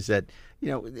Q is that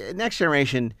Next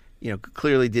Generation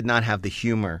clearly did not have the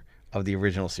humor of the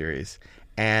original series,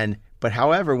 But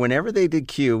however, whenever they did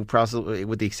Q, possibly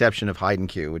with the exception of Hyde and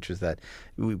Q, which was that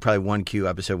probably one Q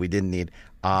episode we didn't need,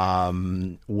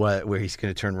 where he's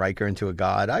going to turn Riker into a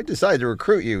god. I decided to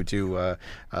recruit you to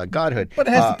godhood. But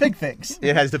it has the pig things.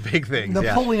 It has the pig things.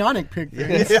 Napoleonic pig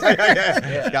things.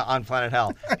 Yeah, on Planet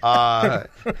Hell.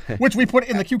 Which we put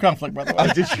in the Q conflict, by the way.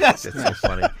 Did you? That's so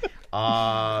funny.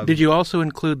 Did you also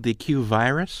include the Q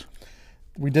virus?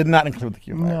 We did not include the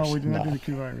Q virus. No, we did not do the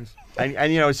Q virus. And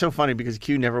it's so funny because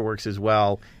Q never works as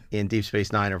well in Deep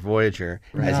Space Nine or Voyager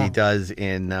as he does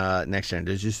in Next Gen.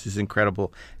 There's just this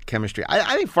incredible chemistry.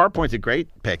 I think Farpoint's a great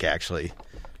pick, actually.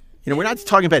 We're not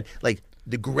talking about like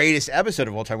the greatest episode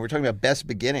of all time. We're talking about best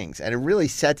beginnings, and it really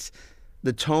sets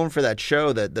the tone for that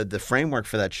show, the framework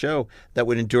for that show that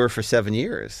would endure for 7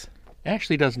 years.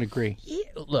 Ashley doesn't agree. Yeah,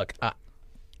 look,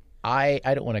 I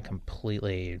don't want to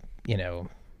completely,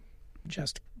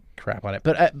 just crap on it,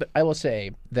 but I will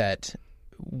say that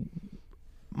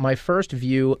my first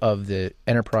view of the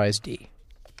Enterprise D,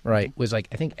 right, was like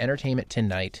I think Entertainment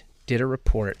Tonight did a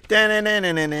report. Yeah,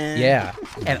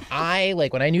 and I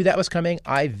when I knew that was coming,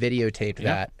 I videotaped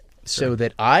that. So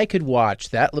that I could watch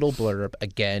that little blurb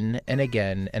again and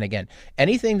again and again.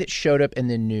 Anything that showed up in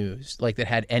the news, that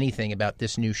had anything about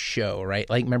this new show, right?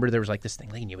 Remember there was this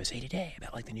thing in USA Today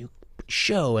about the new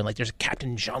show, and there's a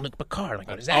Captain Jean-Luc Picard.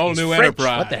 What is that? All new French.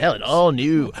 Enterprise. What the hell? It's all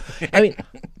new. I mean,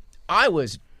 I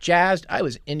was jazzed. I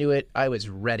was into it. I was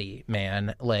ready,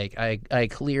 man. I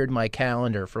cleared my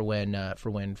calendar for when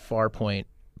Farpoint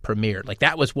premiered.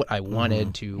 That was what I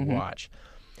wanted to watch.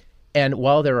 And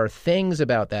while there are things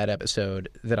about that episode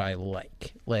that I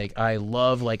I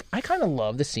love, I kind of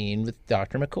love the scene with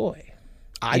Dr. McCoy.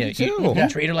 I do too. You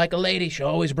treat her like a lady; she'll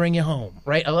always bring you home,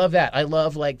 right? I love that. I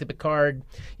love the Picard,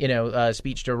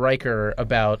 speech to Riker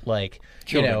about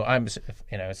I'm,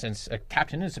 since a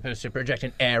captain is supposed to project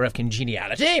an air of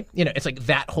congeniality. It's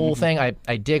that whole thing.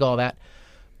 I dig all that,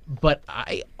 but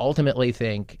I ultimately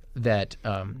think that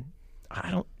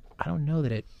I don't know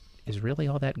that it is really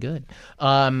all that good.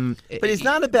 But it's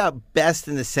not about best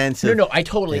in the sense of... No, I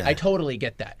totally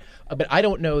get that. But I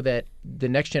don't know that the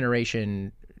Next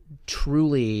Generation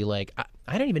truly,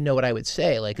 I don't even know what I would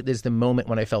say. There's the moment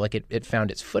when I felt like it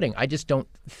found its footing. I just don't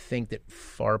think that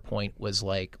Farpoint was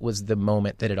the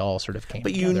moment that it all sort of came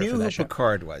together. But you knew who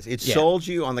Picard was. It sold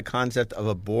you on the concept of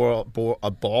a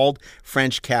bald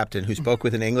French captain who spoke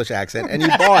with an English accent, and you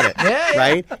bought it,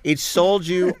 right? It sold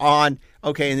you on...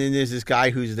 Okay, and then there's this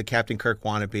guy who's the Captain Kirk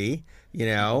wannabe,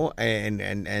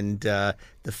 and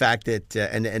the fact that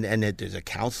and that there's a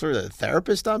counselor, a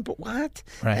therapist on, but what?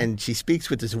 Right. And she speaks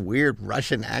with this weird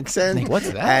Russian accent. What's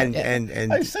that?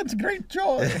 And I sense great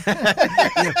joy.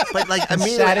 But and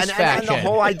the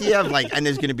whole idea of and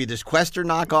there's going to be this Quester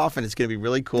knockoff, and it's going to be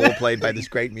really cool, played by this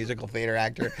great musical theater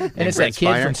actor. And it's that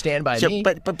kid from Stand By Me.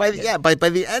 But by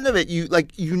the end of it,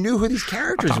 you knew who these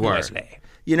characters were.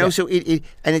 So it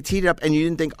teed it up, and you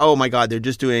didn't think, oh my God, they're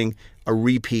just doing a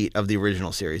repeat of the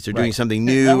original series. They're doing something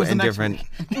new and different.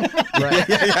 Right.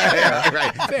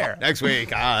 Right. Fair. Next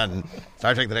week on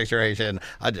Star Trek: The Next Generation,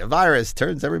 a virus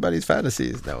turns everybody's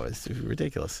fantasies. No, it's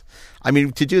ridiculous. I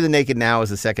mean, to do the Naked Now as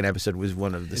the second episode was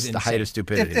one of the height of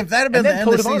stupidity. If that had been the end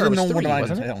of the season, no one would have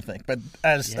minded, I don't think. But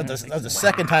as the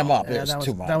second time up, it was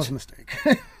too much. That was a mistake.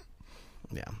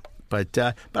 Yeah. But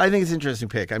I think it's an interesting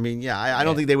pick. I mean, I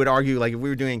don't think they would argue, if we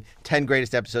were doing 10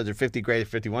 greatest episodes or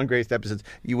 51 greatest episodes,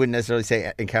 you wouldn't necessarily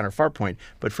say Encounter Farpoint.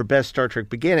 But for best Star Trek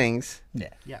beginnings, yeah.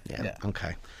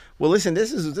 Okay. Well, listen,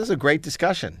 this is a great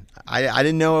discussion. I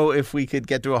didn't know if we could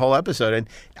get through a whole episode, and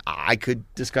I could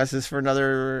discuss this for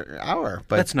another hour.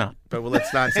 But let's not. But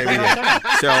let's not say we did.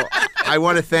 So I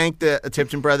want to thank the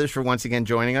Tipton Brothers for once again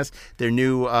joining us. Their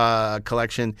new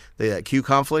collection, the Q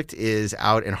Conflict, is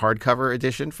out in hardcover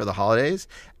edition for the holidays,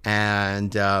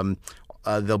 and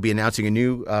they'll be announcing a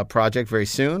new project very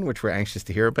soon, which we're anxious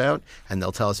to hear about, and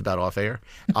they'll tell us about off air.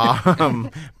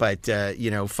 But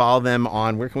follow them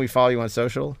on. Where can we follow you on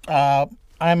social?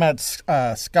 I'm at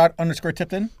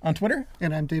Scott_Tipton on Twitter,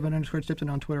 and I'm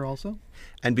David_Tipton on Twitter also.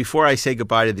 And before I say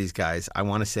goodbye to these guys, I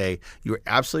want to say you were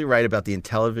absolutely right about the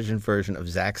Intellivision version of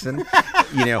Zaxxon.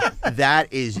 That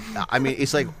is,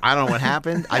 it's I don't know what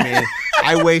happened.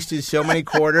 I wasted so many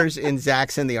quarters in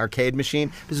Zaxxon, the arcade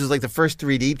machine. This was the first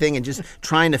 3D thing, and just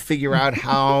trying to figure out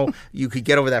how you could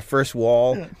get over that first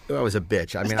wall. I was a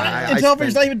bitch.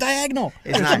 Intellivision's not even diagonal.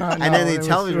 It's not. And then the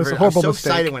Intellivision version, I was so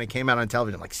excited when it came out on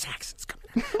television. I'm like, Zaxxon's coming.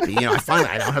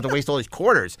 I don't have to waste all these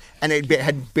quarters. And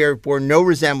it bore no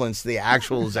resemblance to the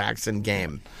actual Zaxxon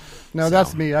game. No,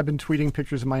 that's me. I've been tweeting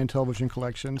pictures of my Intellivision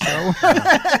collection. So,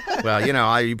 well,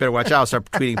 you better watch out. I'll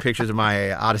start tweeting pictures of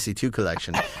my Odyssey 2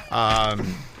 collection.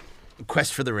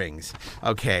 Quest for the Rings.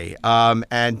 Okay.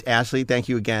 And Ashley, thank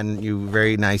you again. You were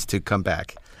very nice to come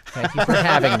back. Thank you for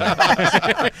having me.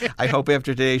 I hope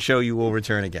after today's show you will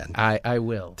return again. I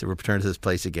will. To return to this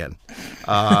place again.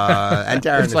 And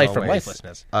Darren, it's life as from always,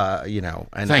 lifelessness.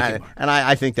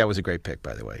 I think that was a great pick,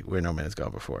 by the way, Where No Man Has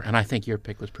Gone Before. And I think your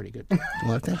pick was pretty good.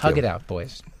 Well, thank Hug you. it out,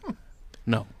 boys.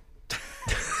 No.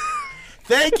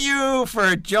 Thank you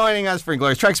for joining us for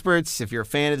Inglorious Trexperts. If you're a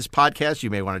fan of this podcast, you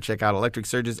may want to check out Electric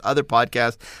Surge's other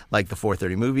podcasts, like the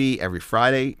 4:30 Movie every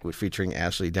Friday, featuring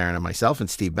Ashley, Darren, and myself, and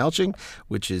Steve Melching.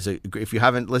 Which is, if you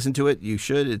haven't listened to it, you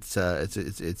should. It's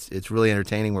really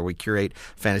entertaining. Where we curate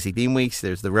fantasy theme weeks.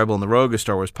 There's the Rebel and the Rogue, a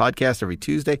Star Wars podcast, every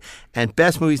Tuesday, and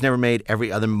Best Movies Never Made every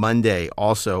other Monday.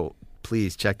 Also,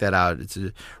 please check that out. It's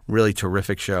a really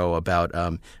terrific show about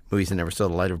movies that never saw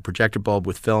the light of a projector bulb,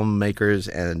 with filmmakers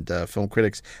and film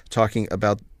critics talking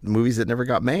about movies that never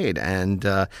got made. And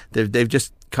they've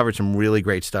just covered some really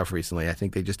great stuff recently. I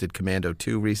think they just did Commando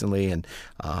 2 recently, and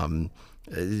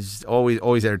it's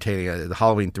always entertaining. The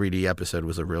Halloween 3D episode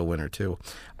was a real winner, too.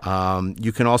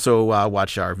 You can also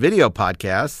watch our video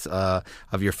podcasts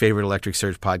of your favorite Electric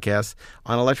Surge podcasts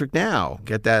on Electric Now.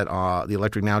 Get that the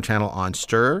Electric Now channel on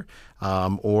Stir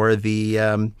or the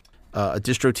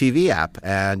Distro TV app.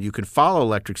 And you can follow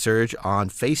Electric Surge on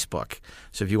Facebook.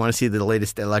 So if you want to see the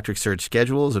latest Electric Surge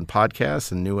schedules and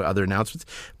podcasts and new other announcements,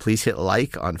 please hit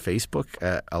like on Facebook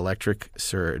at Electric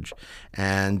Surge.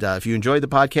 And if you enjoyed the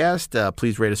podcast,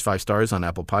 please rate us 5 stars on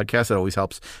Apple Podcasts. It always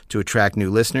helps to attract new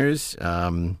listeners.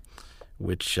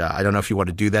 Which I don't know if you want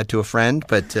to do that to a friend,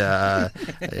 but,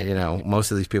 most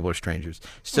of these people are strangers.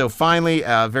 So finally,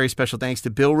 very special thanks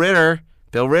to Bill Ritter.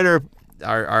 Bill Ritter,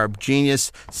 our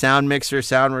genius sound mixer,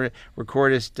 sound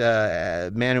recordist,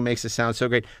 man who makes us sound so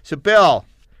great. So, Bill,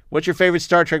 what's your favorite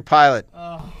Star Trek pilot?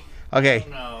 Okay.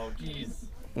 No, jeez.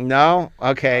 No?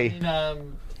 Okay. I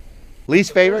mean,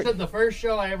 least favorite? The first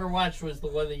show I ever watched was the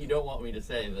one that you don't want me to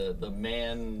say, the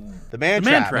Man... The Man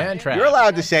Trap. You're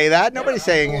allowed to say that. Nobody's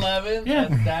saying... 11. Yeah.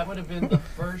 That would have been the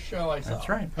first show I saw. That's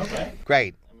right. Okay.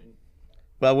 Great.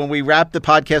 Well, when we wrap the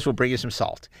podcast, we'll bring you some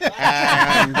salt.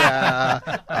 And,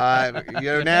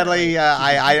 Natalie,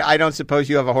 I don't suppose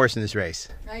you have a horse in this race.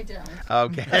 I don't.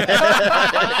 Okay.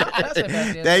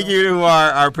 Thank you to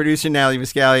our producer, Natalie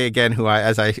Viscali, again, who,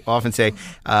 as I often say,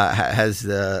 has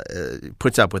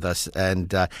puts up with us.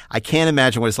 And I can't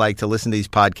imagine what it's like to listen to these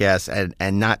podcasts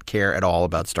and not care at all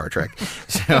about Star Trek.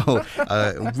 So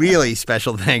really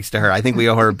special thanks to her. I think we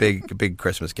owe her a big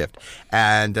Christmas gift.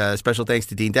 And special thanks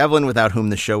to Dean Devlin, without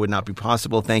whom the show would not be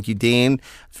possible. Thank you, Dean.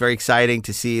 It's very exciting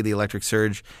to see the Electric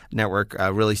Surge Network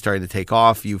really starting to take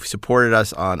off. You've supported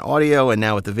us on audio, and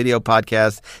now with the video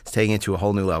podcast, it's taking it to a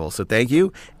whole new level. So thank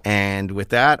you. And with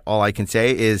that, all I can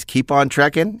say is keep on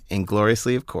trekking,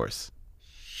 ingloriously, of course.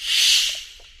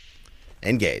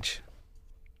 Engage.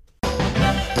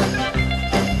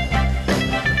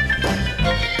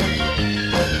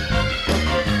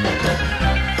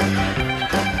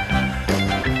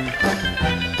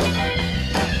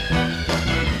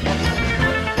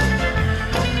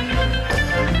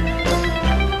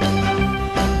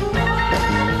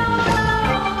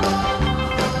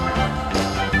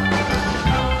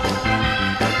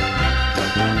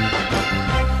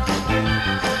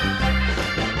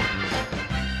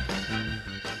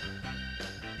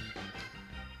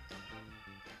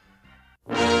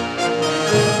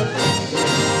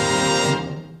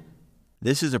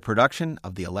 This is a production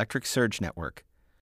of the Electric Surge Network.